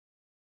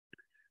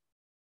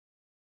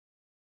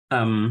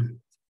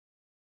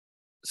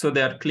 So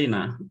they are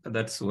cleaner.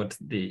 That's what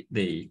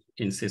they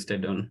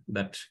insisted on,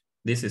 that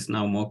this is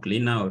now more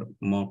cleaner or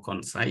more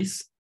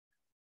concise.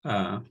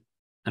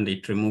 And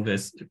it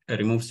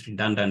removes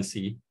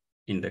redundancy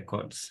in the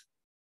codes.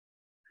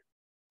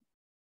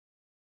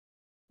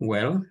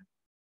 Well,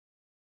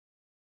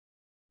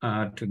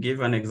 to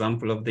give an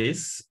example of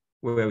this,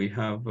 where we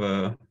have,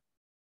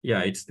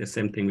 yeah, it's the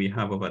same thing we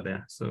have over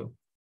there. So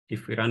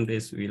if we run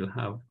this, we'll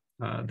have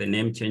the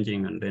name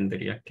changing and then the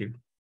reactive.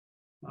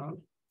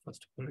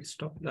 First of all, let's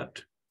stop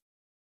that.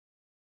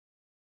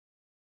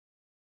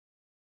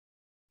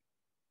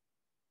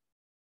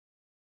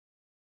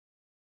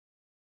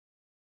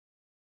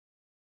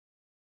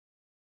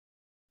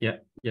 Yeah,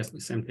 just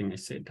the same thing I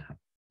said.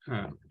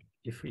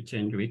 If we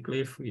change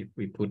weekly, if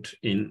we put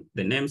in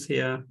the names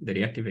here, the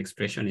reactive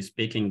expression is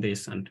picking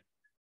this, and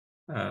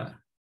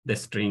the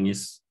string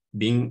is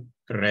being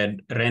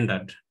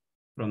rendered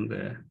from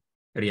the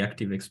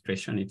reactive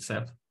expression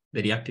itself,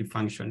 the reactive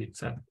function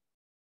itself.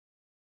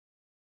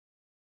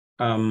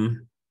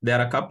 There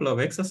are a couple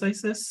of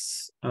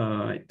exercises.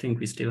 I think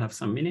we still have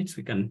some minutes.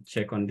 We can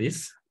check on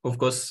this. Of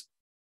course,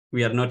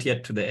 we are not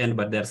yet to the end,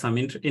 but there are some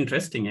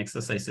interesting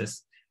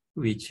exercises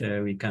which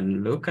we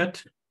can look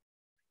at.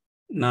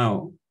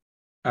 Now,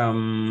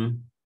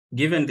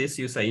 given this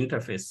user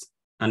interface,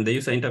 and the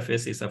user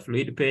interface is a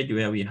fluid page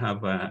where we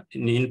have an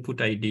input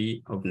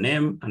ID of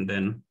name and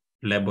then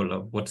label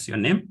of what's your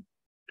name.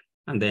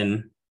 And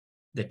then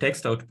the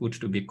text output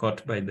to be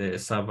caught by the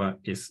server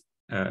is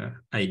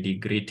ID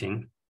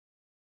greeting.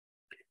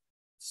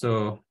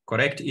 So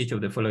correct each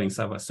of the following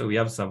servers. So we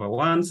have server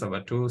 1,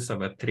 server 2,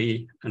 server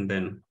 3, and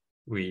then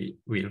we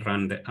will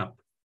run the app.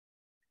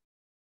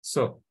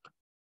 So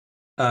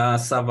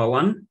server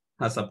 1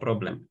 has a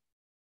problem.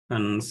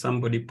 Can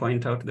somebody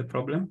point out the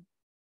problem?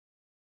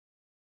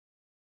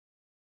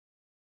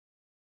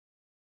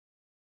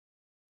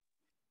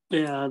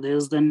 Yeah,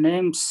 there's the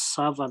name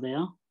server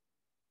there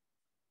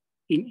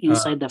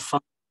inside the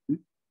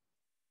function.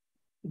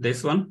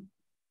 This one?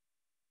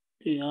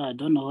 Yeah, I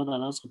don't know whether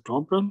that's a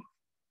problem.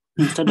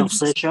 Instead of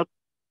session.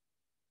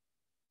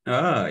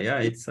 Ah, yeah,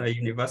 it's a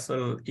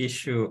universal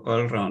issue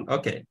all around.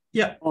 Okay,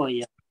 yeah. Oh,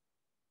 yeah.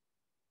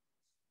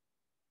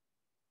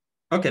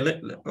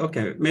 Okay,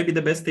 okay. Maybe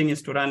the best thing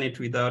is to run it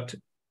without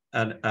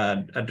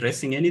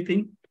addressing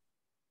anything,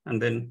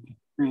 and then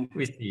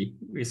we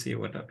see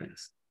what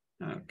happens.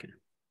 Okay,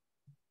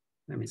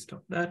 let me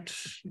stop that.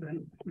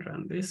 Then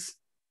run this.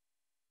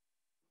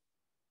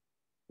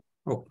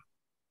 Oh,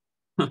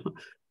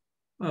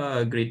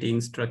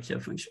 greeting structure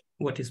function.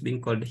 What is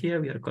being called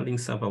here? We are calling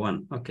server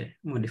 1. Okay,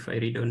 modify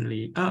read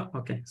only. Ah,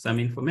 okay. Some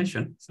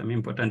information, some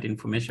important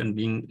information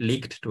being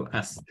leaked to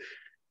us.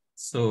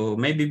 So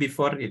maybe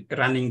before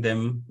running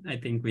them, I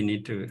think we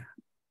need to,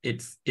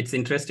 it's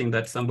interesting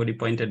that somebody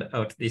pointed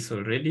out this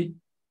already,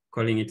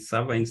 calling it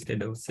server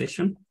instead of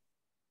session.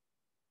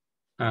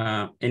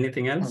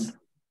 Anything else?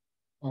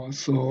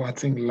 Also, I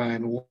think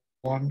line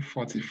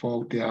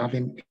 144, they're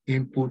having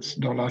inputs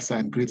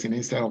 $greeting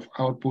instead of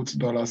outputs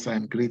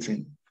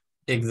 $greeting.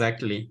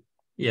 Exactly.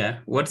 Yeah.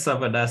 What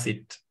server does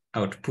it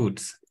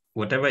outputs?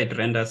 Whatever it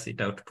renders, it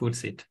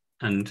outputs it,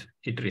 and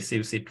it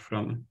receives it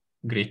from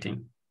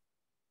greeting.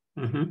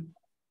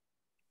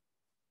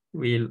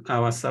 Will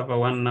our server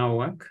 1 now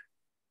work?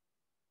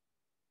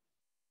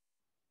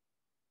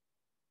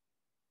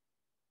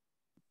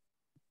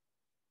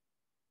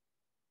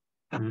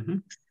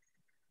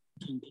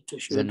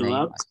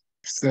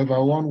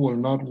 Server 1 will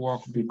not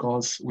work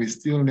because we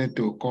still need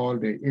to call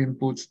the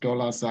inputs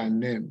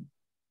 $name.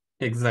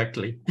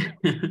 Exactly.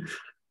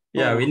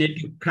 Yeah, we need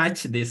to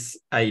catch this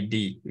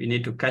ID. We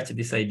need to catch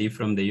this ID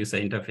from the user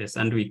interface,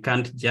 and we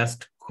can't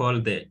just call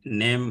the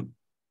name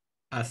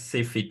as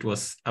if it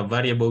was a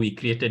variable we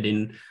created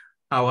in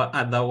our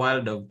other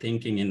world of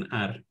thinking in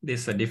R.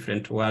 This is a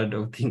different world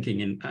of thinking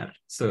in R.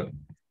 So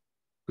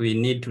we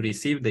need to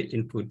receive the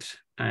input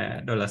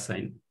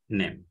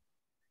 $name.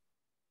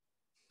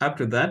 Up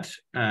to that,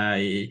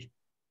 I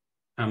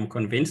am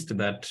convinced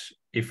that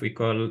if we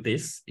call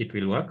this, it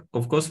will work.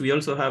 Of course, we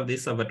also have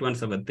this server 2 and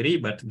server 3,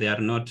 but they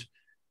are not,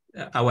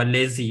 our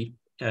lazy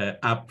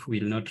app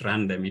will not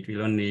run them. It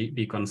will only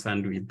be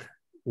concerned with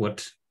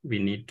what we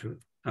need to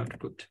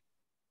output.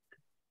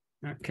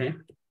 Okay.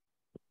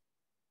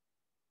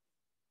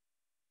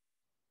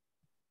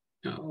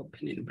 Now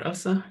open in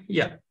browser.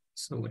 Yeah.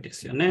 So what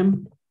is your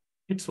name?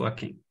 It's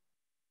working.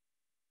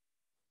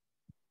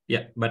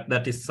 Yeah, but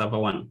that is server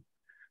 1.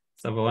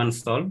 Server 1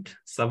 solved.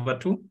 Server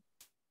 2.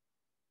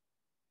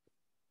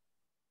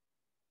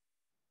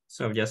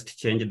 So I've just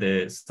changed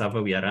the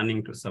server we are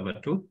running to server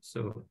 2.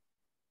 So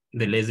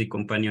the lazy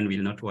companion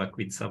will not work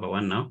with server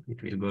 1 now.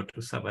 It will go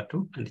to server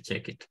 2 and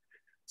check it.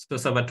 So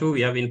server 2,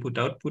 we have input,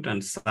 output,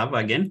 and server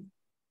again.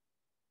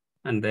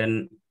 And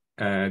then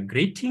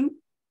greeting,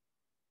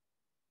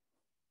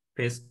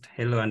 paste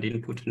hello and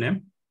input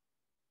name,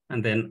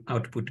 and then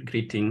output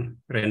greeting,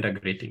 render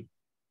greeting.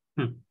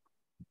 No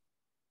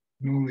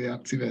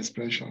reactive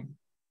expression.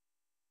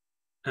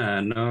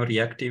 No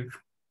reactive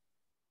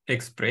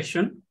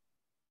expression.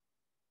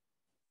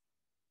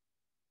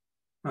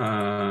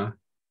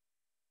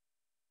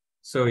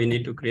 So we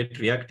need to create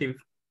reactive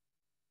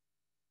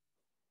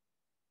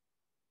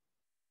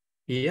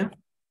here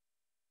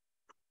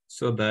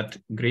so that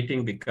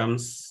greeting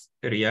becomes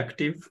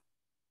reactive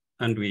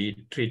and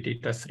we treat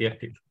it as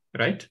reactive,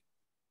 right?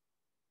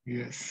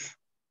 Yes.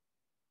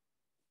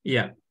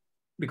 Yeah,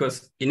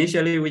 because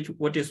initially,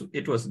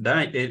 it was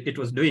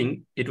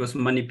doing, it was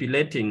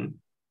manipulating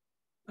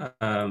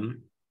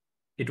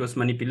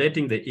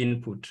the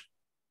input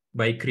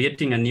by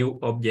creating a new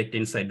object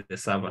inside the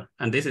server.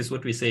 And this is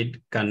what we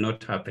said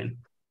cannot happen,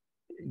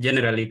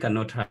 generally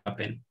cannot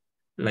happen.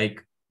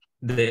 Like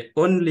the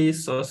only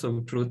source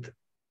of truth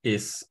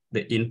is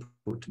the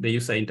input, the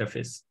user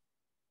interface.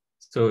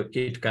 So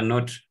it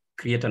cannot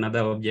create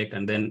another object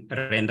and then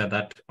render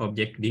that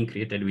object being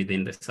created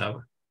within the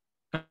server.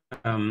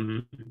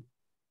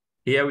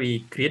 Here we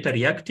create a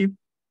reactive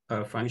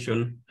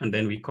function, and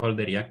then we call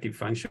the reactive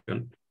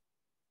function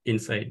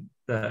inside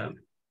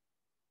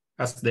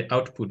as the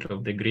output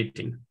of the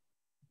greeting,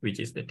 which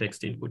is the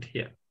text input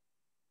here.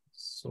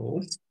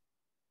 So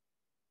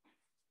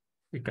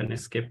we can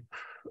escape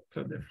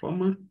the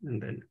former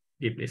and then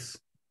give this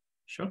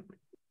shot.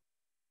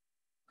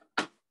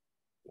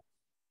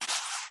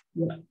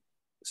 Yeah,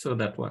 so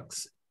that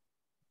works.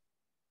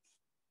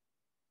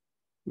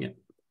 Yeah.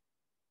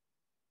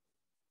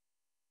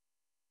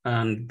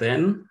 And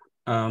then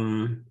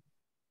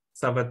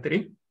server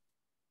 3.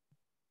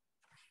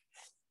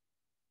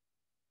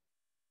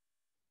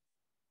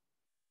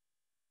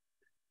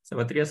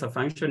 Server 3 has a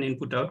function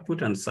input,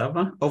 output, and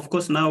server. Of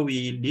course, now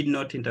we did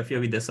not interfere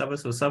with the server.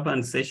 So server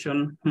and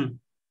session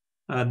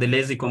The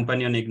lazy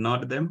companion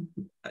ignored them.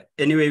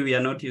 Anyway, we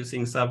are not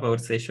using server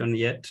out session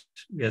yet.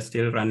 We are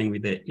still running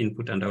with the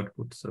input and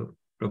output. So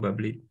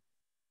probably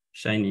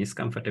mshiny is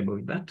comfortable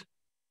with that.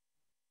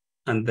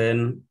 And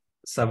then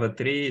server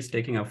 3 is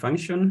taking a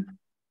function,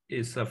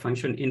 is a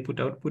function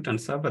input, output,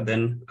 and server,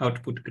 then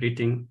output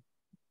greeting,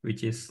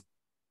 which is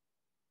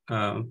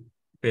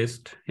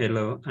paste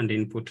hello and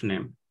input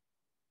name.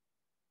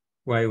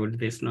 Why would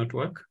this not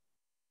work?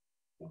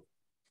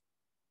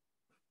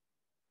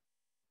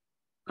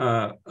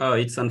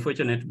 It's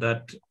unfortunate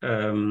that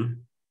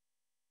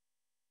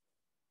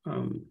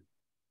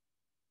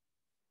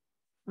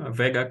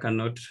Vega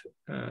cannot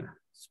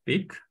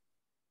speak.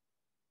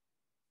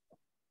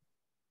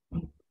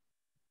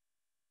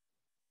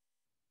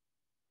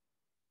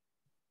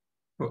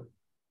 Oh,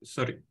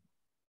 sorry.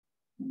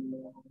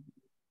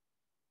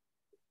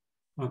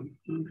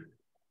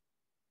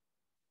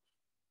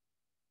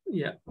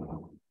 Yeah.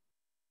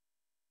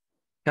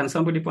 Can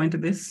somebody point to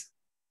this?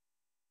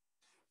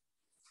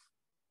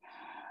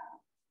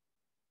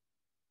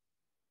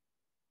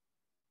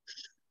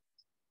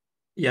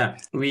 Yeah,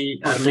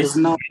 we are there's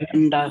missing no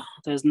render.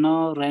 There's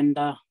no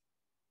render.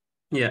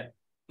 Yeah,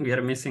 we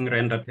are missing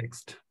render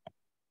text.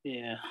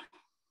 Yeah.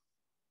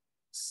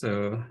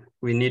 So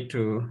we need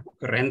to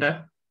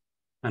render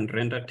and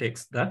render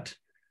text that,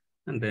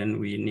 and then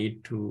we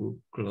need to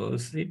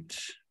close it.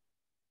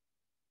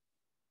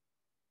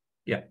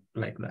 Yeah,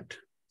 like that.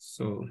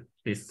 So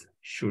this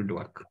should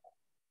work.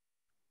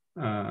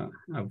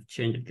 I've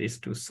changed this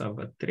to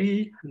server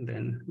 3, and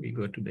then we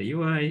go to the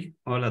UI.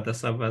 All other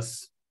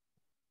servers,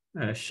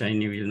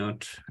 mshiny will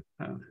not,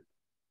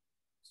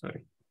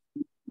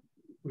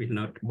 will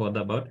not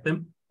bother about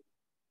them.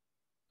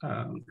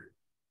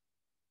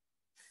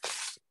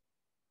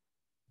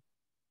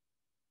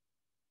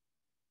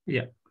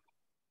 Yeah,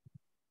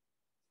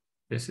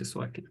 this is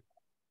working.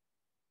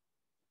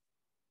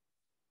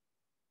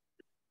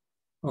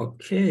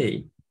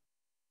 Okay.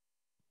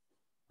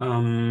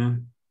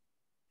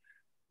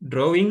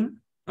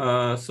 Drawing.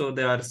 So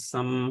there are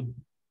some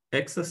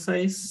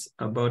exercise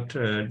about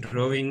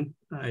drawing.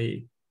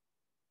 I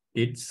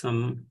did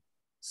some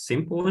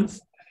simple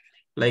ones.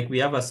 Like we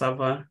have a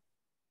server.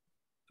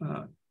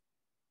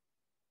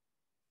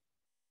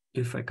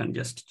 If I can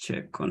just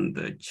check on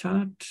the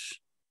chart,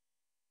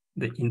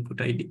 the input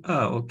ID.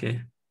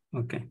 Okay.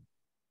 Okay.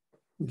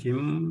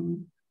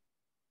 Jim,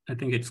 I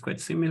think it's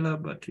quite similar,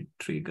 but it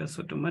triggers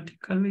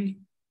automatically.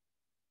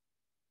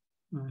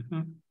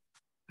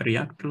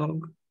 React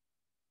log.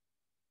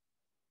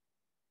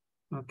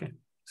 Okay,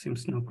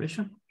 seems no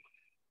question.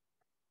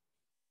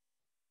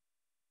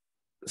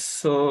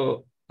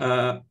 So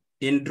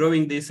in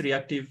drawing these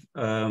reactive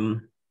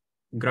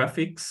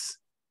graphics,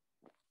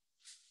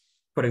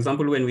 for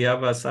example, when we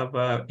have a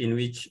server in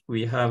which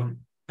we have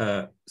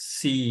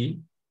C,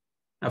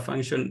 a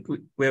function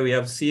where we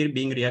have C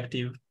being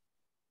reactive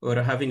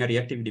or having a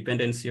reactive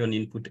dependency on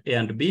input A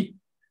and B,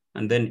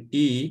 and then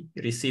E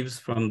receives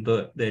from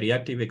the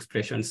reactive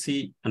expression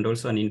C and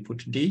also an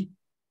input D,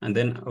 and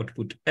then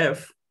output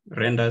F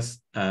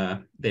renders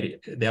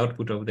the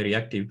output of the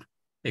reactive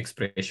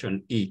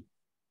expression E.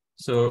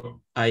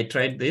 So I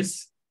tried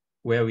this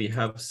where we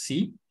have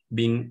C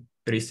being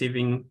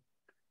receiving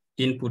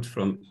input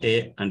from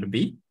A and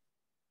B,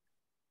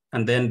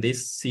 and then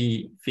this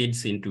C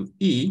feeds into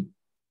E,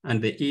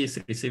 and the E is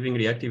receiving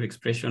reactive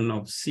expression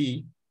of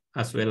C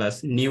as well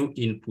as new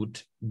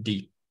input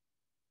D.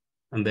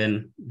 And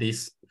then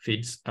this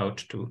feeds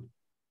out to,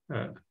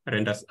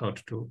 renders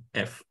out to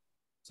F.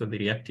 So the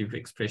reactive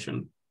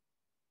expression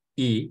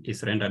E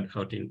is rendered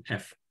out in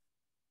F.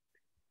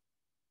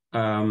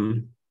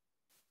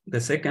 The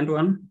second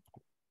one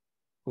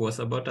was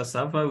about a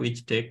server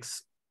which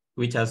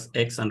has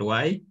X and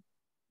Y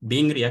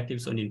being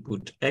reactives on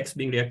input, X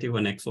being reactive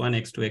on X1,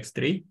 X2,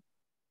 X3,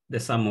 the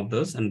sum of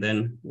those, and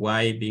then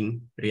Y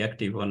being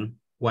reactive on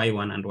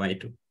Y1 and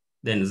Y2.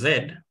 Then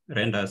Z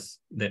renders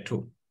the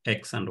two,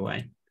 X and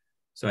Y.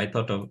 So I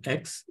thought of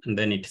X, and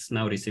then it's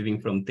now receiving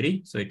from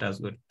 3. So it has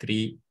got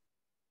 3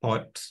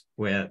 ports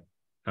where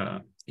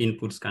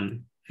inputs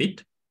can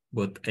fit,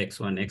 both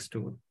X1,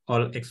 X2,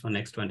 all X1,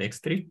 X2, and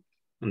X3,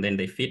 and then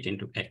they fit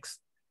into X.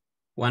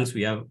 Once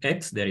we have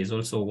X, there is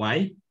also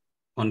Y.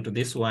 Onto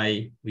this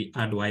Y, we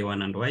add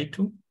Y1 and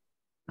Y2,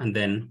 and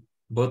then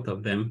both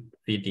of them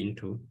feed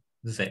into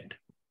Z.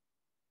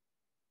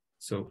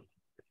 So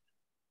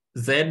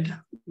Z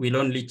will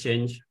only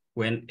change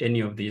when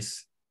any of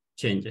these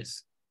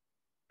changes,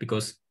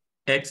 because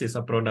X is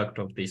a product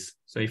of this.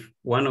 So if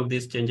one of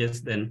these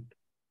changes, then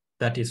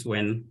that is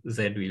when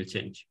Z will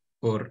change,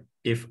 or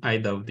if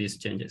either of these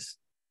changes.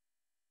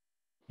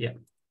 Yeah.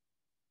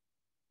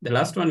 The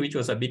last one, which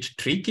was a bit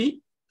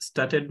tricky,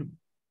 started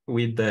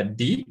with the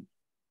D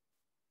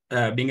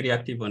being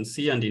reactive on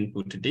C and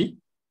input D,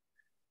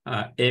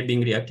 A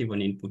being reactive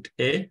on input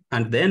A,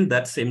 and then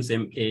that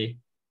same A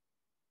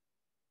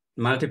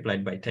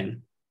multiplied by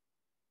 10,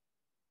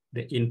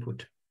 the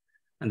input.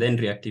 And then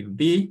reactive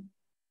B,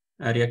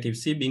 reactive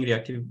C being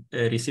reactive,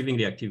 receiving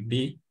reactive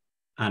B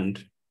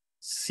and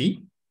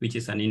C, which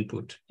is an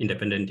input,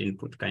 independent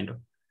input kind of.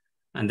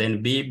 And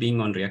then B being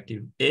on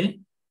reactive A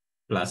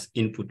plus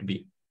input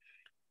B.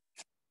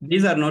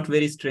 These are not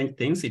very strange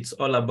things. It's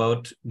all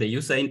about the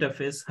user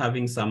interface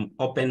having some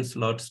open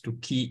slots to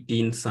key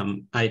in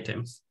some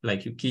items,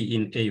 like you key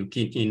in A, you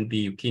key in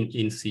B, you key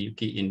in C, you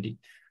key in D.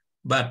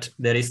 But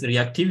there is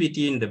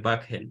reactivity in the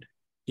backend,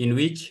 in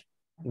which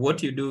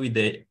what you do with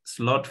the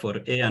slot for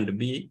A and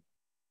B,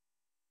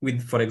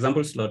 with, for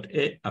example, slot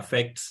A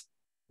affects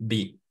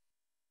B.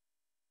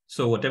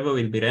 So whatever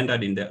will be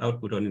rendered in the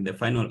output or in the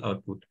final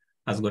output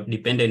has got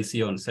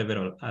dependency on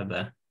several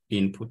other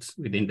inputs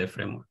within the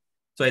framework.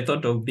 So I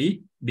thought of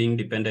B being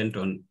dependent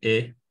on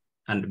A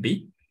and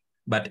B,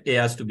 but A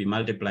has to be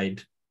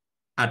multiplied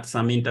at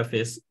some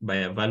interface by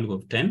a value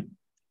of 10.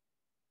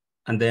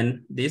 And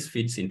then this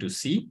feeds into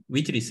C,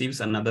 which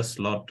receives another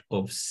slot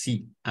of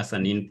C as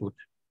an input.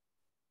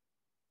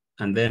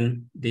 And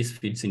then this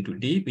feeds into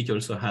D, which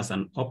also has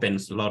an open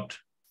slot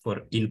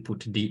for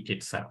input D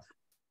itself.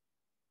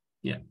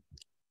 Yeah.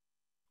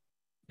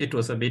 It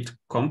was a bit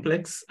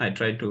complex. I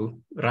tried to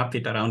wrap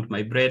it around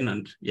my brain,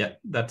 and yeah,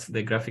 that's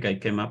the graphic I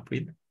came up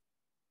with.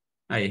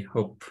 I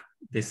hope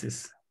this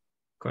is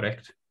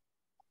correct.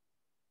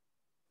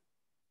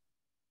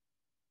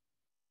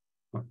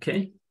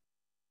 Okay.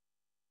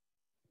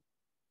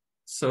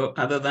 So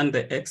other than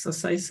the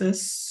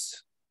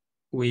exercises,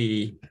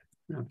 okay.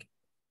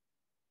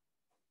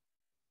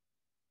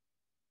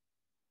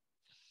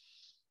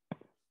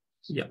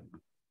 Yeah.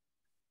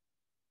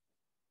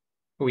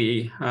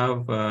 We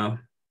have,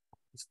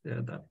 is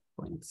there that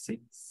 0.6?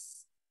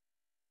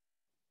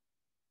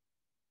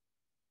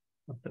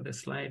 After the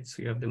slides,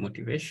 we have the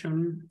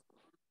motivation.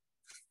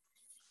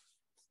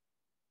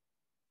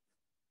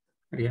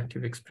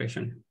 Reactive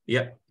expression.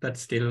 Yeah,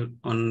 that's still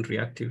on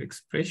reactive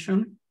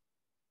expression.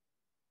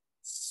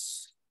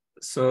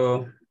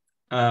 So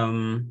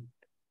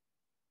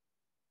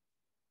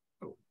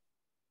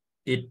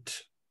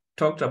it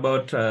talked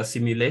about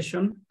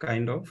simulation,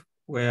 kind of,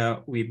 where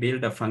we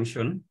build a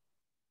function.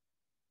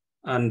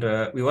 And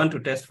we want to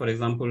test, for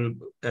example,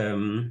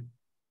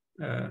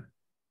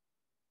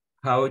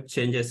 how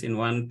changes in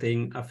one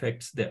thing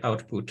affects the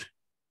output.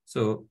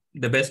 So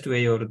the best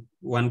way or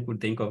one could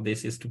think of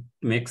this is to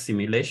make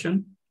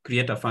simulation,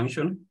 create a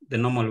function, the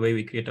normal way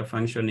we create a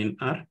function in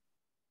R.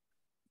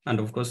 And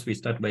of course, we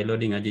start by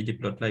loading a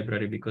ggplot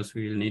library because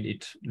we will need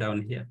it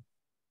down here.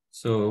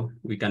 So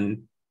we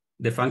can,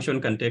 the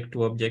function can take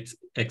two objects,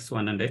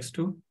 x1 and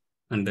x2,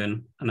 and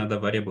then another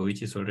variable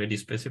which is already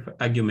specified,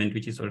 argument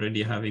which is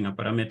already having a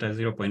parameter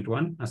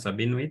 0.1 as a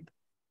bin width,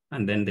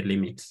 and then the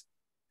limits.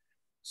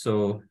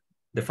 So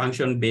the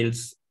function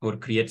builds or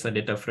creates a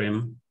data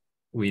frame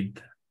with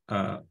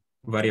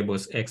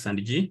variables x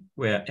and g,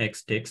 where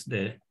x takes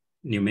the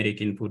numeric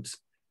inputs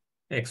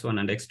x1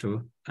 and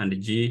x2,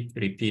 and g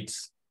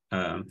repeats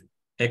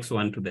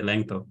x1 to the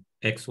length of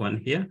x1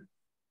 here,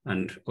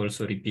 and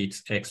also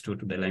repeats x2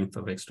 to the length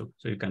of x2.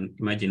 So you can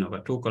imagine over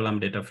 2-column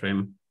data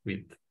frame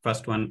with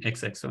first one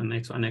x1,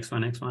 x1,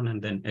 x1, x1,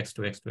 and then x2,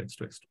 x2,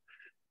 x2, x2.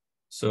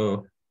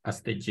 So as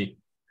the g.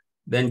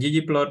 Then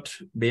ggplot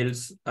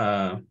builds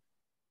a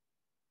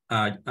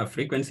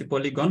frequency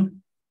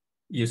polygon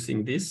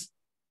using this.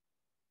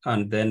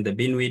 And then the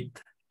bin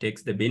width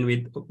takes the bin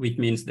width, which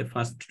means the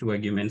first two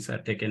arguments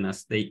are taken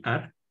as they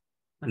are,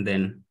 and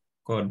then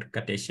code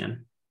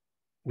Cartesian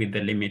with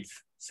the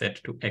limits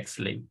set to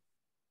xlim.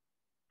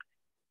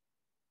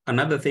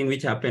 Another thing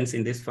which happens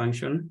in this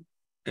function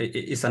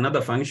is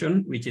another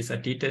function, which is a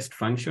t-test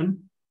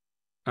function,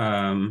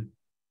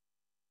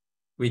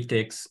 which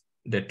takes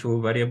the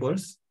two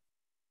variables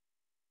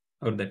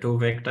or the two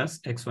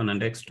vectors, x1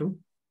 and x2,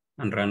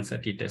 and runs a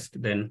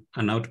t-test. Then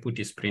an output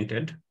is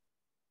printed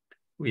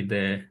with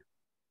the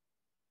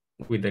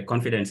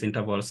confidence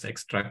intervals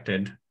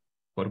extracted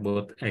for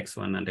both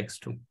x1 and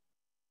x2.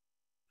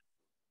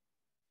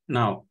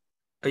 Now,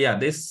 yeah,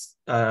 this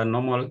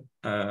normal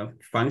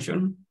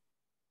function,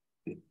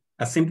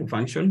 a simple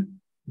function,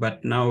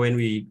 but now when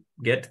we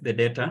get the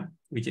data,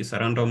 which is a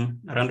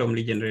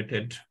randomly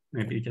generated,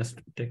 maybe just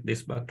take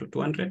this back to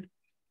 200,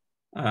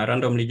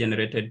 randomly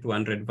generated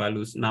 200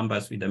 values,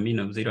 numbers with a mean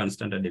of 0 and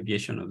standard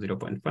deviation of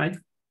 0.5,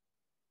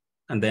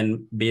 and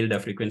then build a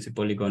frequency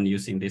polygon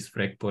using this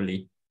frec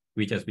poly,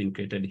 which has been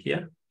created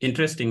here.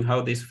 Interesting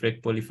how this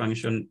frec poly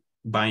function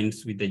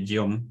binds with the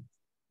geom,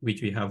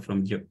 which we have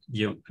from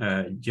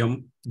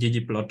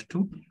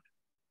ggplot2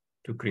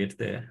 to create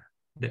the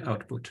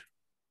output.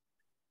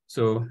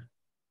 So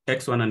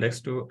x1 and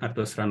x2 are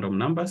those random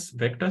numbers,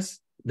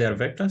 vectors. They are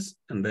vectors,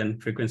 and then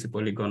frequency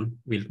polygon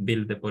will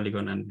build the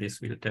polygon, and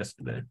this will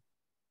test the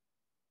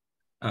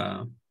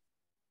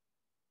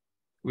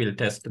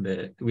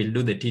we'll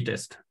do the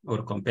t-test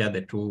or compare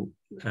the two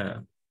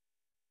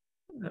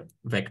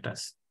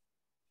vectors.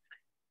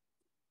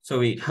 So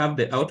we have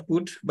the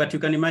output, but you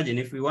can imagine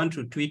if we want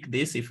to tweak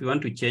this, if we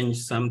want to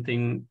change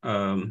something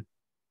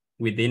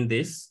within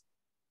this,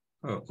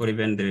 or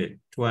even the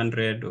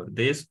 200 or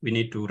this, we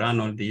need to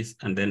run all this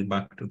and then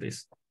back to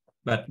this.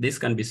 But this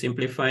can be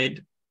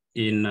simplified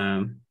in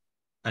a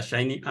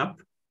Shiny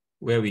app,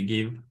 where we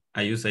give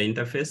a user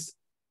interface.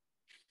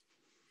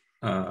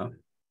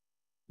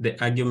 The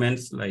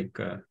arguments like,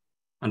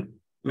 and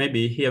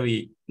maybe here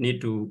we need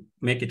to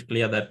make it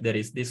clear that there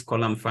is this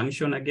column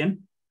function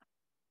again,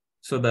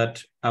 so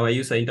that our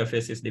user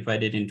interface is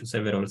divided into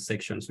several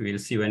sections. We will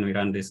see when we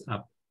run this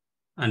up.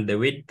 And the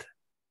width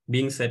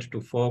being set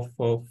to 4,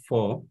 4,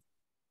 4,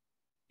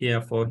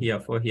 here 4, here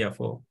 4, here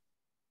 4,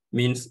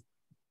 means,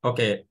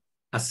 okay,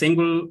 a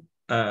single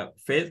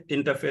face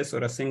interface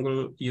or a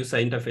single user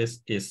interface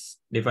is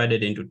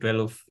divided into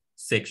 12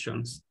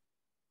 sections,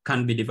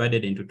 can be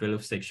divided into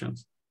 12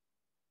 sections.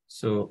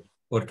 So,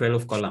 or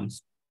 12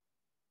 columns.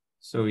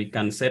 So we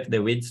can set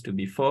the widths to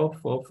be 4,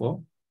 4,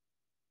 4,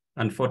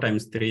 and 4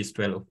 times 3 is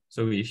 12.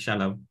 So we shall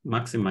have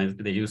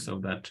maximized the use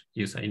of that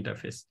user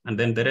interface. And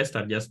then the rest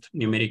are just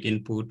numeric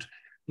input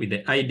with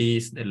the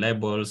IDs, the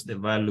labels, the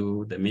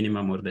value, the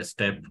minimum or the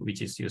step,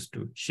 which is used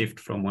to shift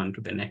from one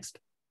to the next.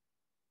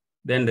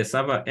 Then the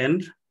server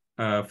end,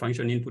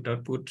 function input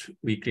output,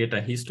 we create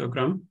a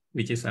histogram,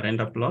 which is a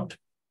render plot.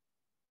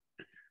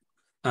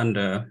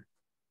 And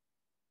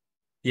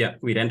yeah,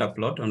 we render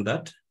plot on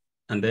that.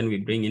 And then we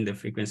bring in the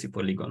frequency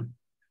polygon.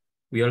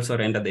 We also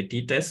render the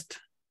t-test,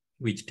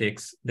 which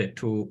takes the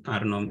two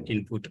RNOM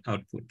input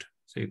output.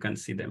 So you can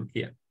see them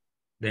here.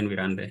 Then we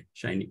run the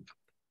mshiny app.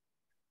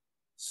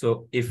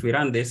 So if we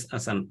run this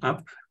as an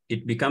app,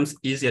 it becomes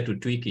easier to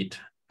tweak it,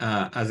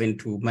 as in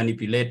to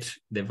manipulate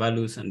the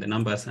values and the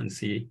numbers and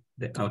see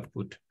the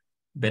output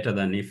better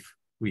than if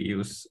we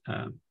use,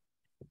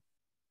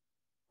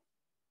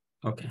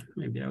 okay,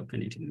 maybe I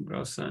open it in the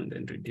browser and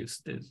then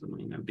reduce the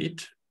zooming a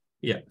bit.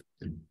 Yeah,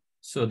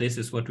 so this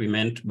is what we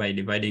meant by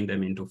dividing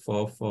them into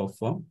 4, 4,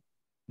 4.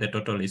 The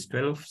total is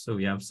 12. So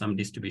we have some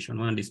distribution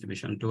 1,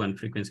 distribution 2, and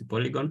frequency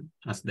polygon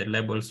as the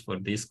labels for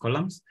these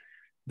columns.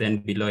 Then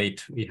below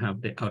it, we have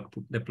the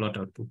output, the plot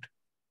output.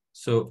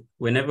 So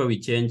whenever we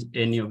change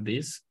any of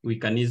these, we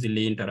can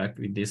easily interact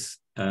with this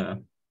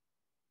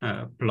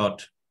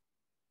plot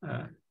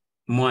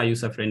more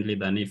user-friendly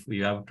than if we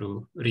have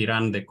to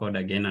rerun the code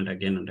again and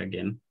again and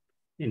again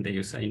in the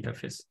user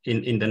interface,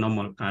 in the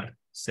normal R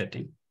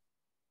setting.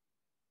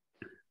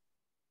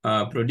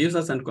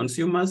 Producers and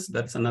consumers,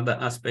 that's another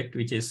aspect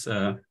which is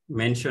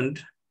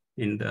mentioned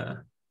in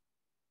the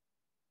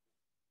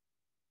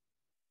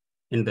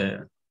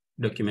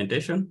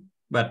documentation,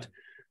 but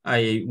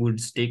I would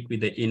stick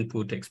with the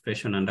input,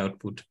 expression, and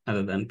output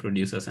other than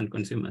producers and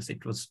consumers.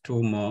 It was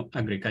too more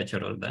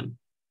agricultural than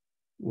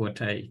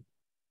what I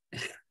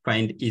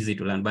find easy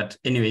to learn. But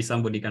anyway,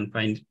 somebody can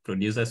find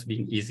producers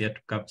being easier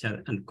to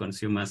capture and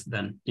consumers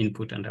than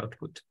input and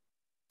output.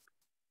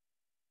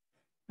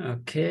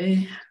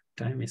 Okay,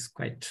 time is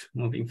quite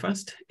moving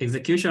fast.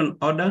 Execution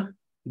order,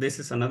 this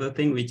is another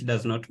thing which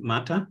does not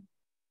matter.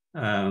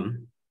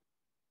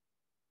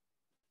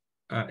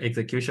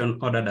 Execution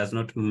order does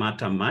not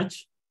matter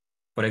much.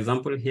 For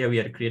example, here we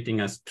are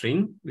creating a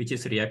string, which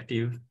is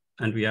reactive,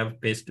 and we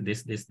have paste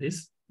this,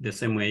 the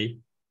same way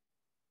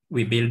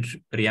we build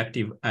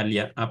reactive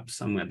earlier up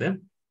somewhere there.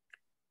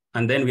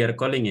 And then we are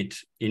calling it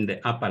in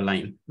the upper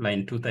line,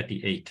 line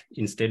 238,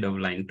 instead of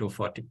line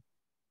 240.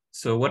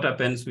 So what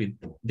happens with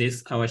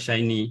this, our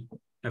mshiny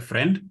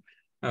friend,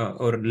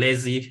 or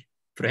lazy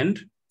friend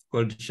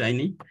called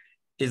mshiny,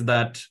 is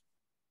that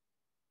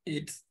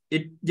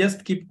it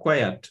just keeps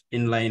quiet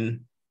in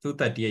line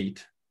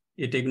 238.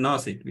 It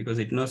ignores it because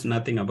it knows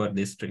nothing about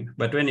this string.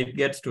 But when it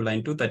gets to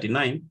line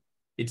 239,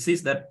 it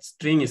sees that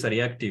string is a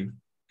reactive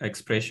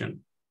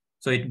expression.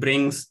 So it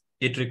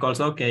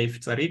recalls, okay, if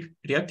it's a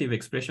reactive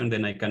expression,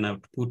 then I can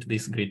output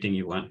this greeting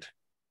you want.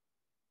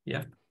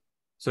 Yeah.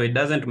 So it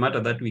doesn't matter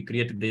that we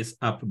create this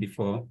up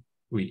before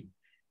we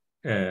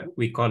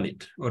call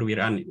it, or we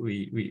run it,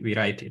 we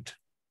write it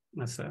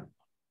as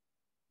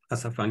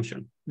a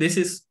function. This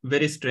is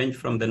very strange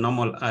from the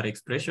normal R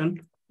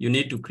expression. You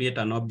need to create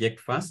an object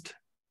first.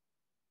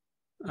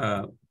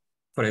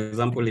 For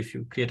example, if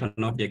you create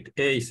an object,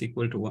 A is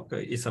equal to,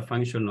 is a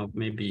function of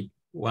maybe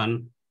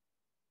 1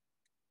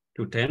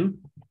 to 10,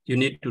 you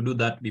need to do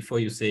that before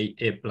you say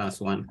A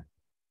plus 1,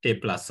 A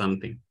plus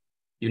something.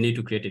 You need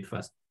to create it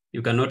first.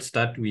 You cannot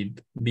start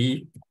with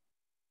B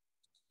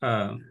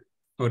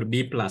or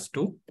B plus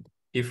 2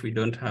 if we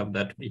don't have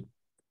that B.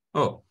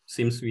 Oh,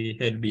 seems we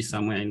had B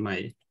somewhere in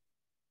my,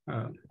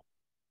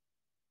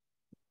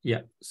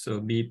 yeah,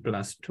 so B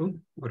plus 2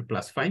 or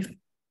plus 5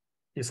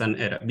 is an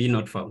error, B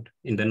not found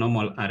in the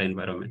normal R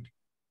environment.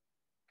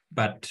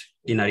 But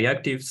in a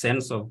reactive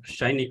sense of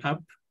mshiny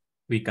up,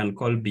 we can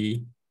call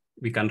B,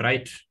 we can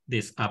write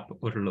this up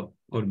or low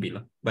or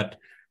below. But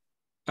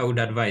I would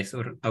advise,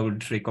 or I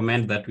would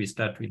recommend that we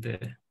start with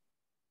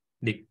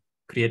the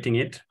creating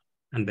it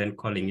and then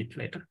calling it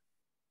later,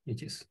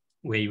 which is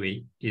way,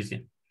 way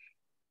easier.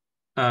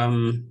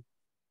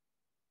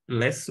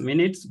 Less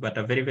minutes, but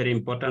a very, very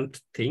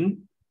important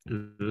thing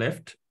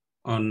left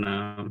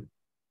on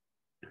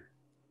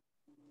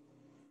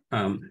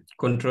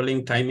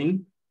controlling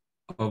timing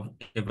of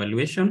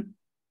evaluation.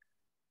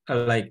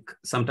 Like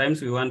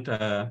sometimes we want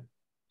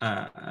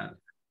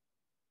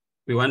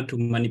we want to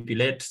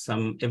manipulate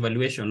some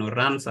evaluation or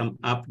run some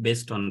app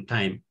based on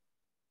time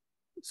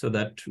so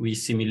that we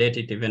simulate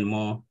it even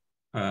more.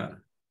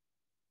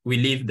 We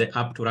leave the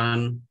app to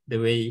run the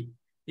way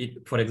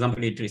it, for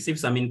example, it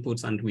receives some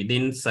inputs and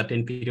within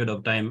certain period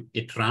of time,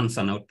 it runs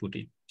an output,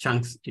 it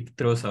chunks, it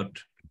throws out,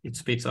 it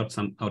spits out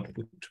some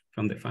output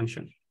from the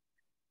function.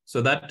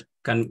 So that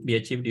can be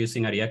achieved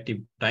using a reactive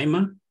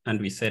timer,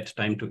 and we set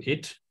time to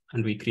it,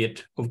 and we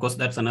create, of course,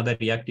 that's another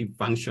reactive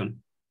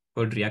function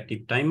called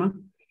reactive timer.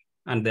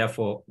 And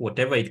therefore,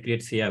 whatever it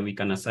creates here, we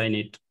can assign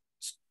it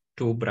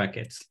 2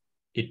 brackets.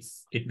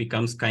 It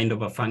becomes kind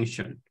of a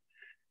function.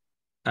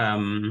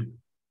 And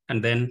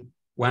then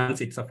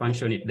once it's a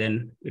function, it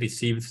then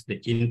receives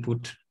the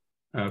input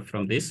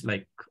from this,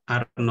 like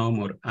R norm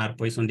or R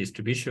Poisson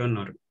distribution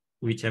or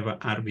whichever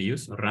R we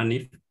use, or run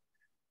if,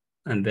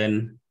 and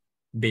then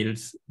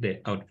builds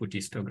the output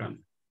histogram.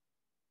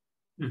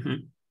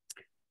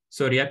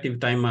 So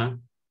reactive timer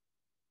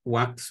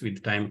works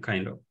with time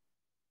kind of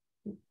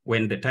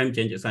when the time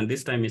changes, and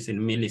this time is in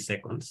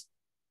milliseconds.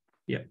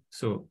 Yeah,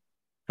 so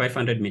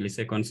 500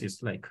 milliseconds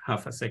is like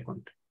half a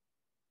second.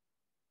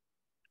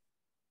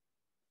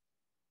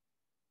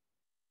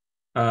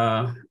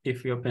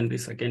 If you open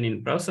this again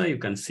in browser, you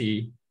can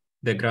see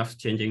the graphs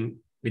changing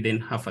within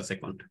half a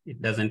second.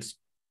 It doesn't,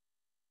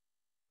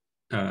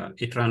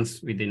 it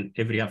runs within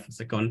every half a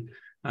second.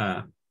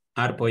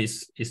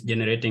 RPO is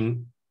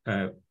generating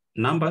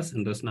numbers,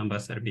 and those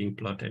numbers are being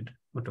plotted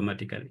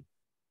automatically.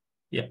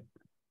 Yeah,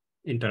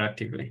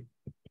 interactively.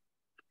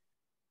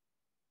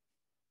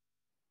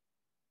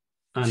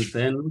 And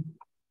then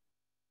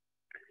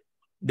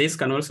this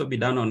can also be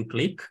done on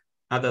click.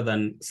 Other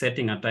than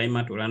setting a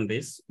timer to run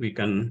this, we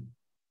can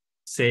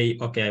say,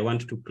 okay, I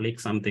want to click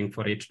something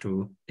for it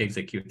to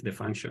execute the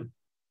function.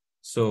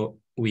 So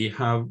we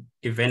have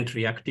event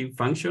reactive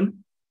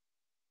function.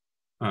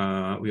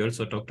 We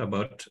also talked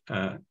about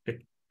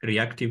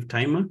reactive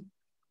timer.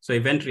 So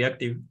event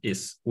reactive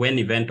is when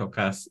event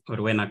occurs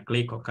or when a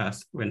click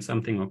occurs, when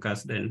something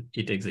occurs, then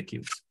it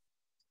executes.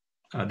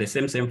 The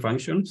same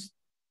functions.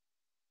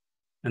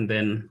 And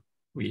then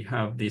we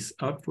have this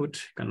output,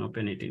 you can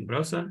open it in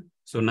browser.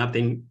 So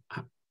nothing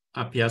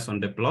appears on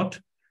the plot,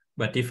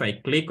 but if I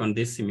click on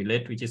this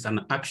simulate, which is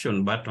an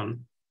action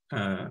button,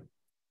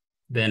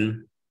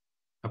 then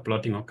a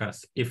plotting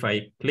occurs. If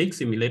I click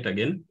simulate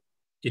again,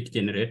 it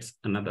generates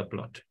another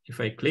plot. If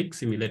I click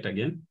simulate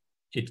again,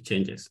 it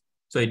changes.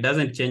 So it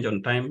doesn't change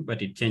on time,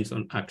 but it changes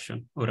on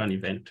action or an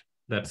event.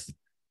 That's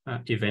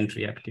event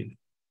reactive,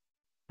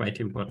 quite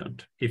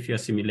important if you're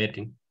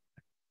simulating.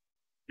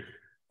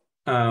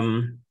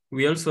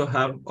 We also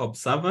have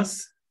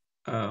observers.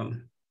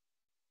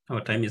 Our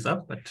time is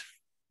up, but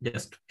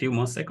just a few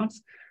more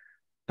seconds.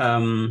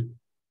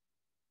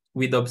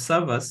 With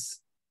observers,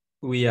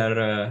 we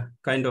are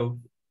kind of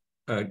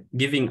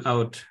giving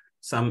out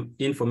some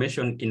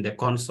information in the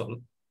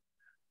console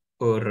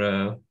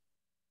or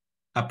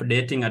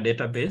updating a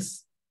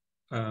database.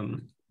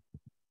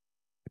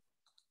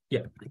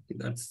 Yeah,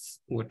 that's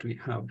what we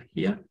have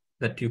here,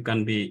 that you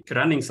can be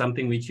running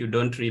something which you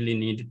don't really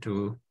need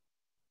to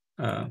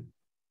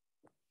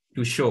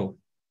show,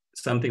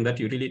 something that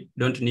you really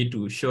don't need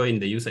to show in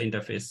the user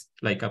interface,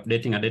 like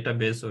updating a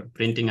database or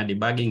printing a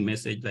debugging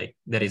message, like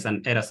there is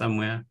an error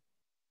somewhere,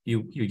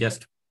 you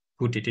just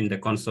put it in the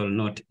console,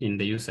 not in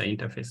the user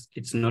interface.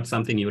 It's not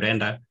something you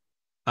render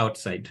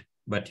outside,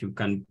 but you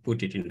can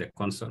put it in the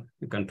console.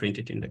 You can print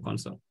it in the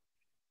console.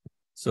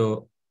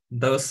 So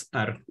those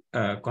are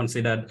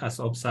considered as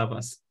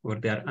observers, or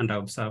they are under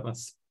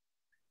observers.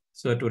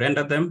 So to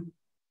render them,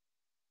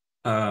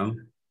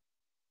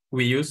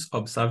 we use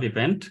observe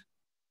event,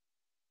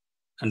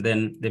 and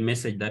then the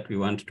message that we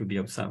want to be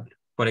observed.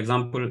 For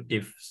example,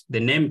 if the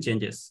name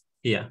changes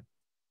here,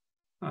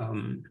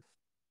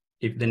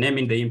 if the name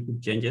in the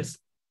input changes,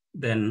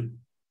 then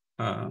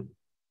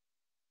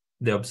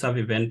the observe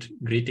event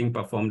greeting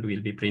performed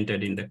will be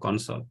printed in the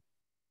console.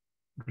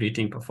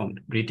 Greeting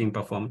performed, greeting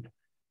performed.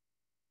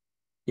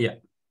 Yeah.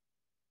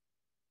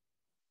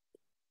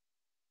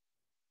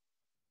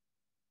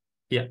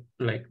 Yeah,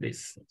 like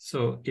this.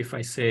 So if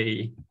I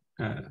say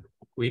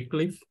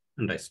Wycliffe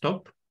and I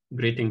stop,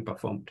 greeting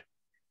performed.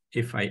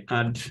 If I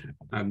add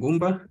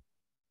Agumba,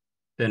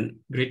 then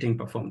greeting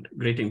performed,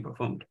 greeting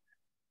performed.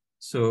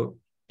 So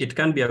it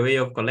can be a way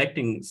of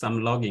collecting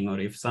some logging, or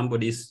if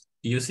somebody's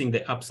using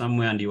the app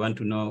somewhere and you want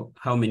to know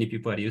how many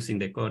people are using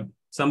the code,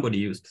 somebody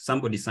used,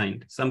 somebody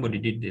signed, somebody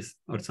did this,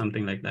 or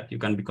something like that. You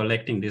can be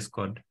collecting this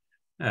code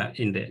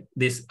in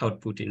this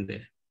output in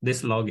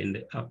this log in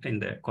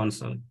the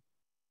console.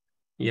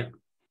 Yeah.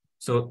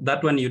 So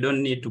that one, you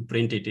don't need to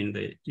print it in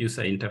the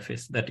user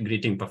interface, that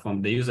greeting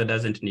performed. The user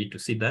doesn't need to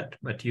see that,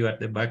 but you at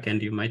the back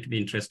end, you might be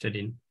interested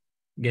in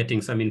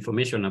getting some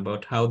information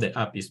about how the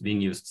app is being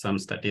used, some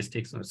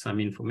statistics or some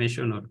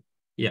information, or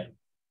yeah,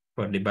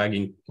 for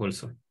debugging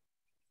also.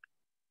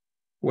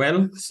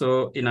 Well,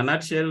 so in a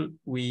nutshell,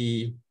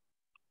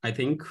 I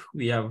think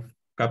we have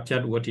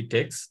captured what it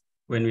takes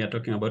when we are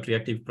talking about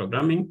reactive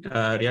programming,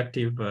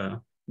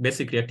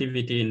 basic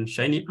reactivity in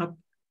Shiny app.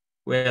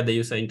 where the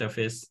user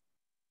interface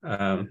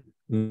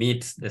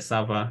meets the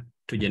server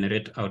to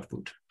generate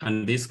output.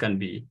 And this can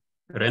be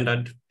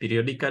rendered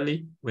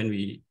periodically when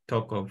we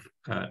talk of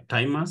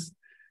timers,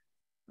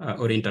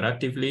 or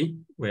interactively,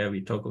 where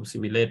we talk of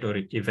simulate or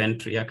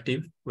event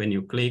reactive, when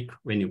you click,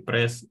 when you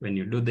press, when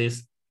you do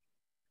this.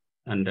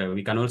 And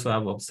we can also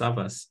have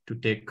observers to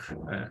take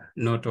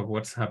note of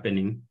what's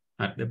happening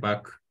at the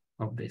back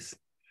of this.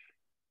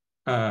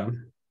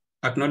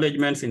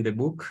 Acknowledgements in the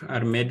book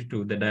are made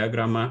to the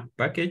diagrammer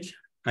package.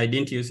 I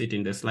didn't use it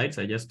in the slides.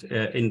 I just,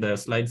 in the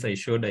slides I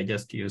showed, I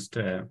just used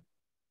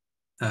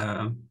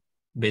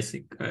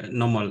basic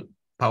normal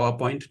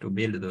PowerPoint to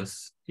build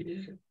those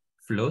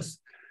flows.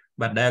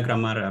 But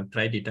diagrammer, I've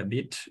tried it a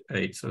bit.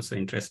 It's also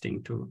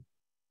interesting to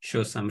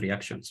show some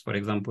reactions. For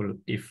example,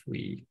 if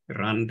we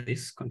run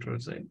this,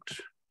 Control-Z,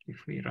 if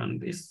we run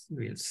this,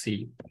 we'll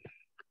see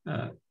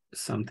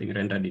something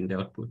rendered in the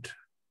output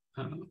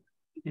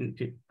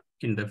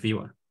in the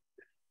viewer.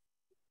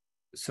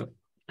 So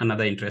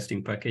another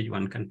interesting package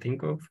one can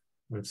think of,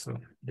 also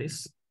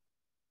this,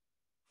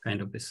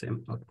 kind of the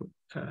same output,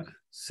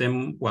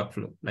 same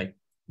workflow, like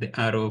the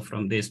arrow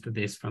from this to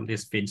this, from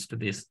this feeds to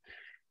this.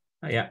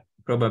 Yeah,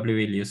 probably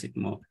we'll use it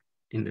more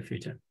in the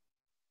future.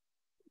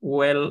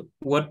 Well,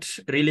 what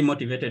really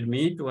motivated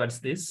me towards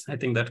this, I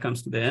think that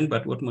comes to the end,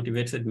 but what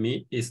motivated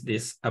me is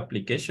this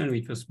application,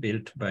 which was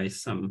built by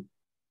some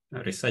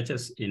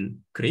researchers in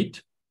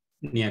Crete,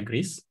 near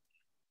Greece.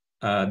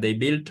 They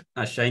built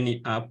a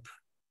Shiny app.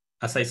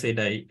 As I said,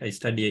 I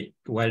study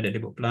wild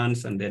edible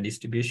plants and their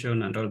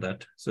distribution and all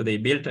that. So they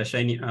built a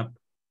Shiny app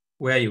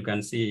where you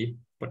can see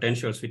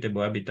potential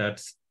suitable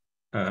habitats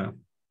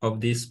of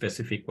these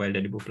specific wild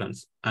edible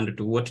plants and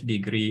to what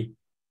degree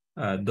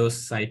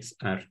those sites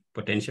are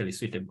potentially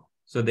suitable.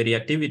 So the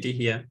reactivity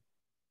here,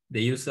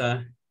 the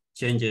user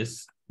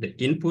changes the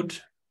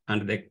input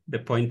and the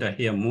pointer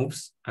here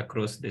moves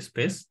across the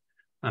space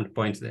and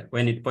points there.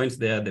 When it points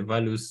there, the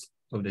values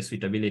of the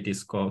suitability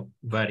score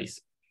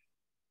varies.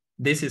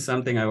 This is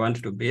something I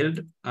want to build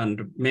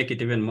and make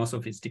it even more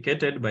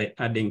sophisticated by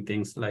adding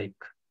things like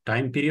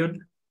time period,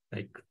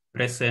 like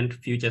present,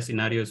 future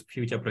scenarios,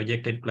 future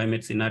projected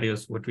climate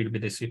scenarios, what will be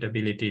the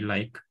suitability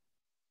like,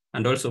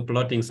 and also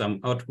plotting some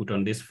output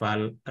on this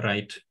far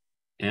right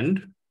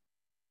end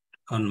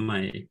on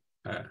my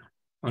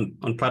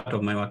on part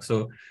of my work.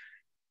 So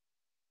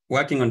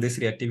working on this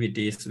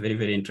reactivity is very,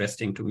 very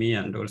interesting to me,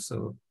 and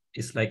also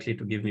is likely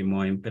to give me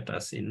more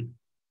impetus in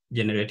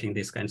generating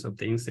these kinds of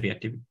things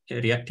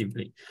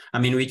reactively. I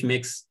mean, which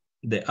makes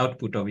the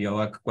output of your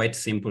work quite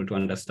simple to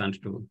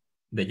understand to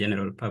the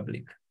general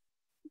public.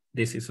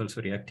 This is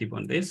also reactive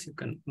on this. You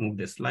can move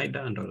the slider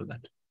and all of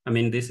that. I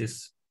mean, this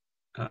is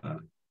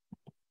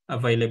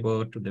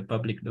available to the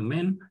public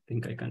domain. I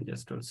think I can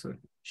just also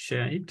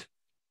share it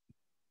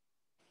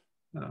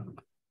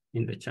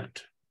in the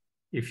chat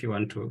if you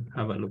want to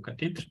have a look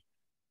at it.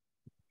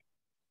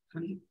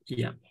 And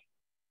yeah.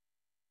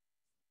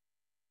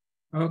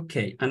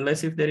 Okay,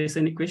 unless if there is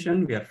any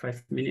question, we are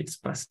 5 minutes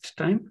past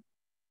time.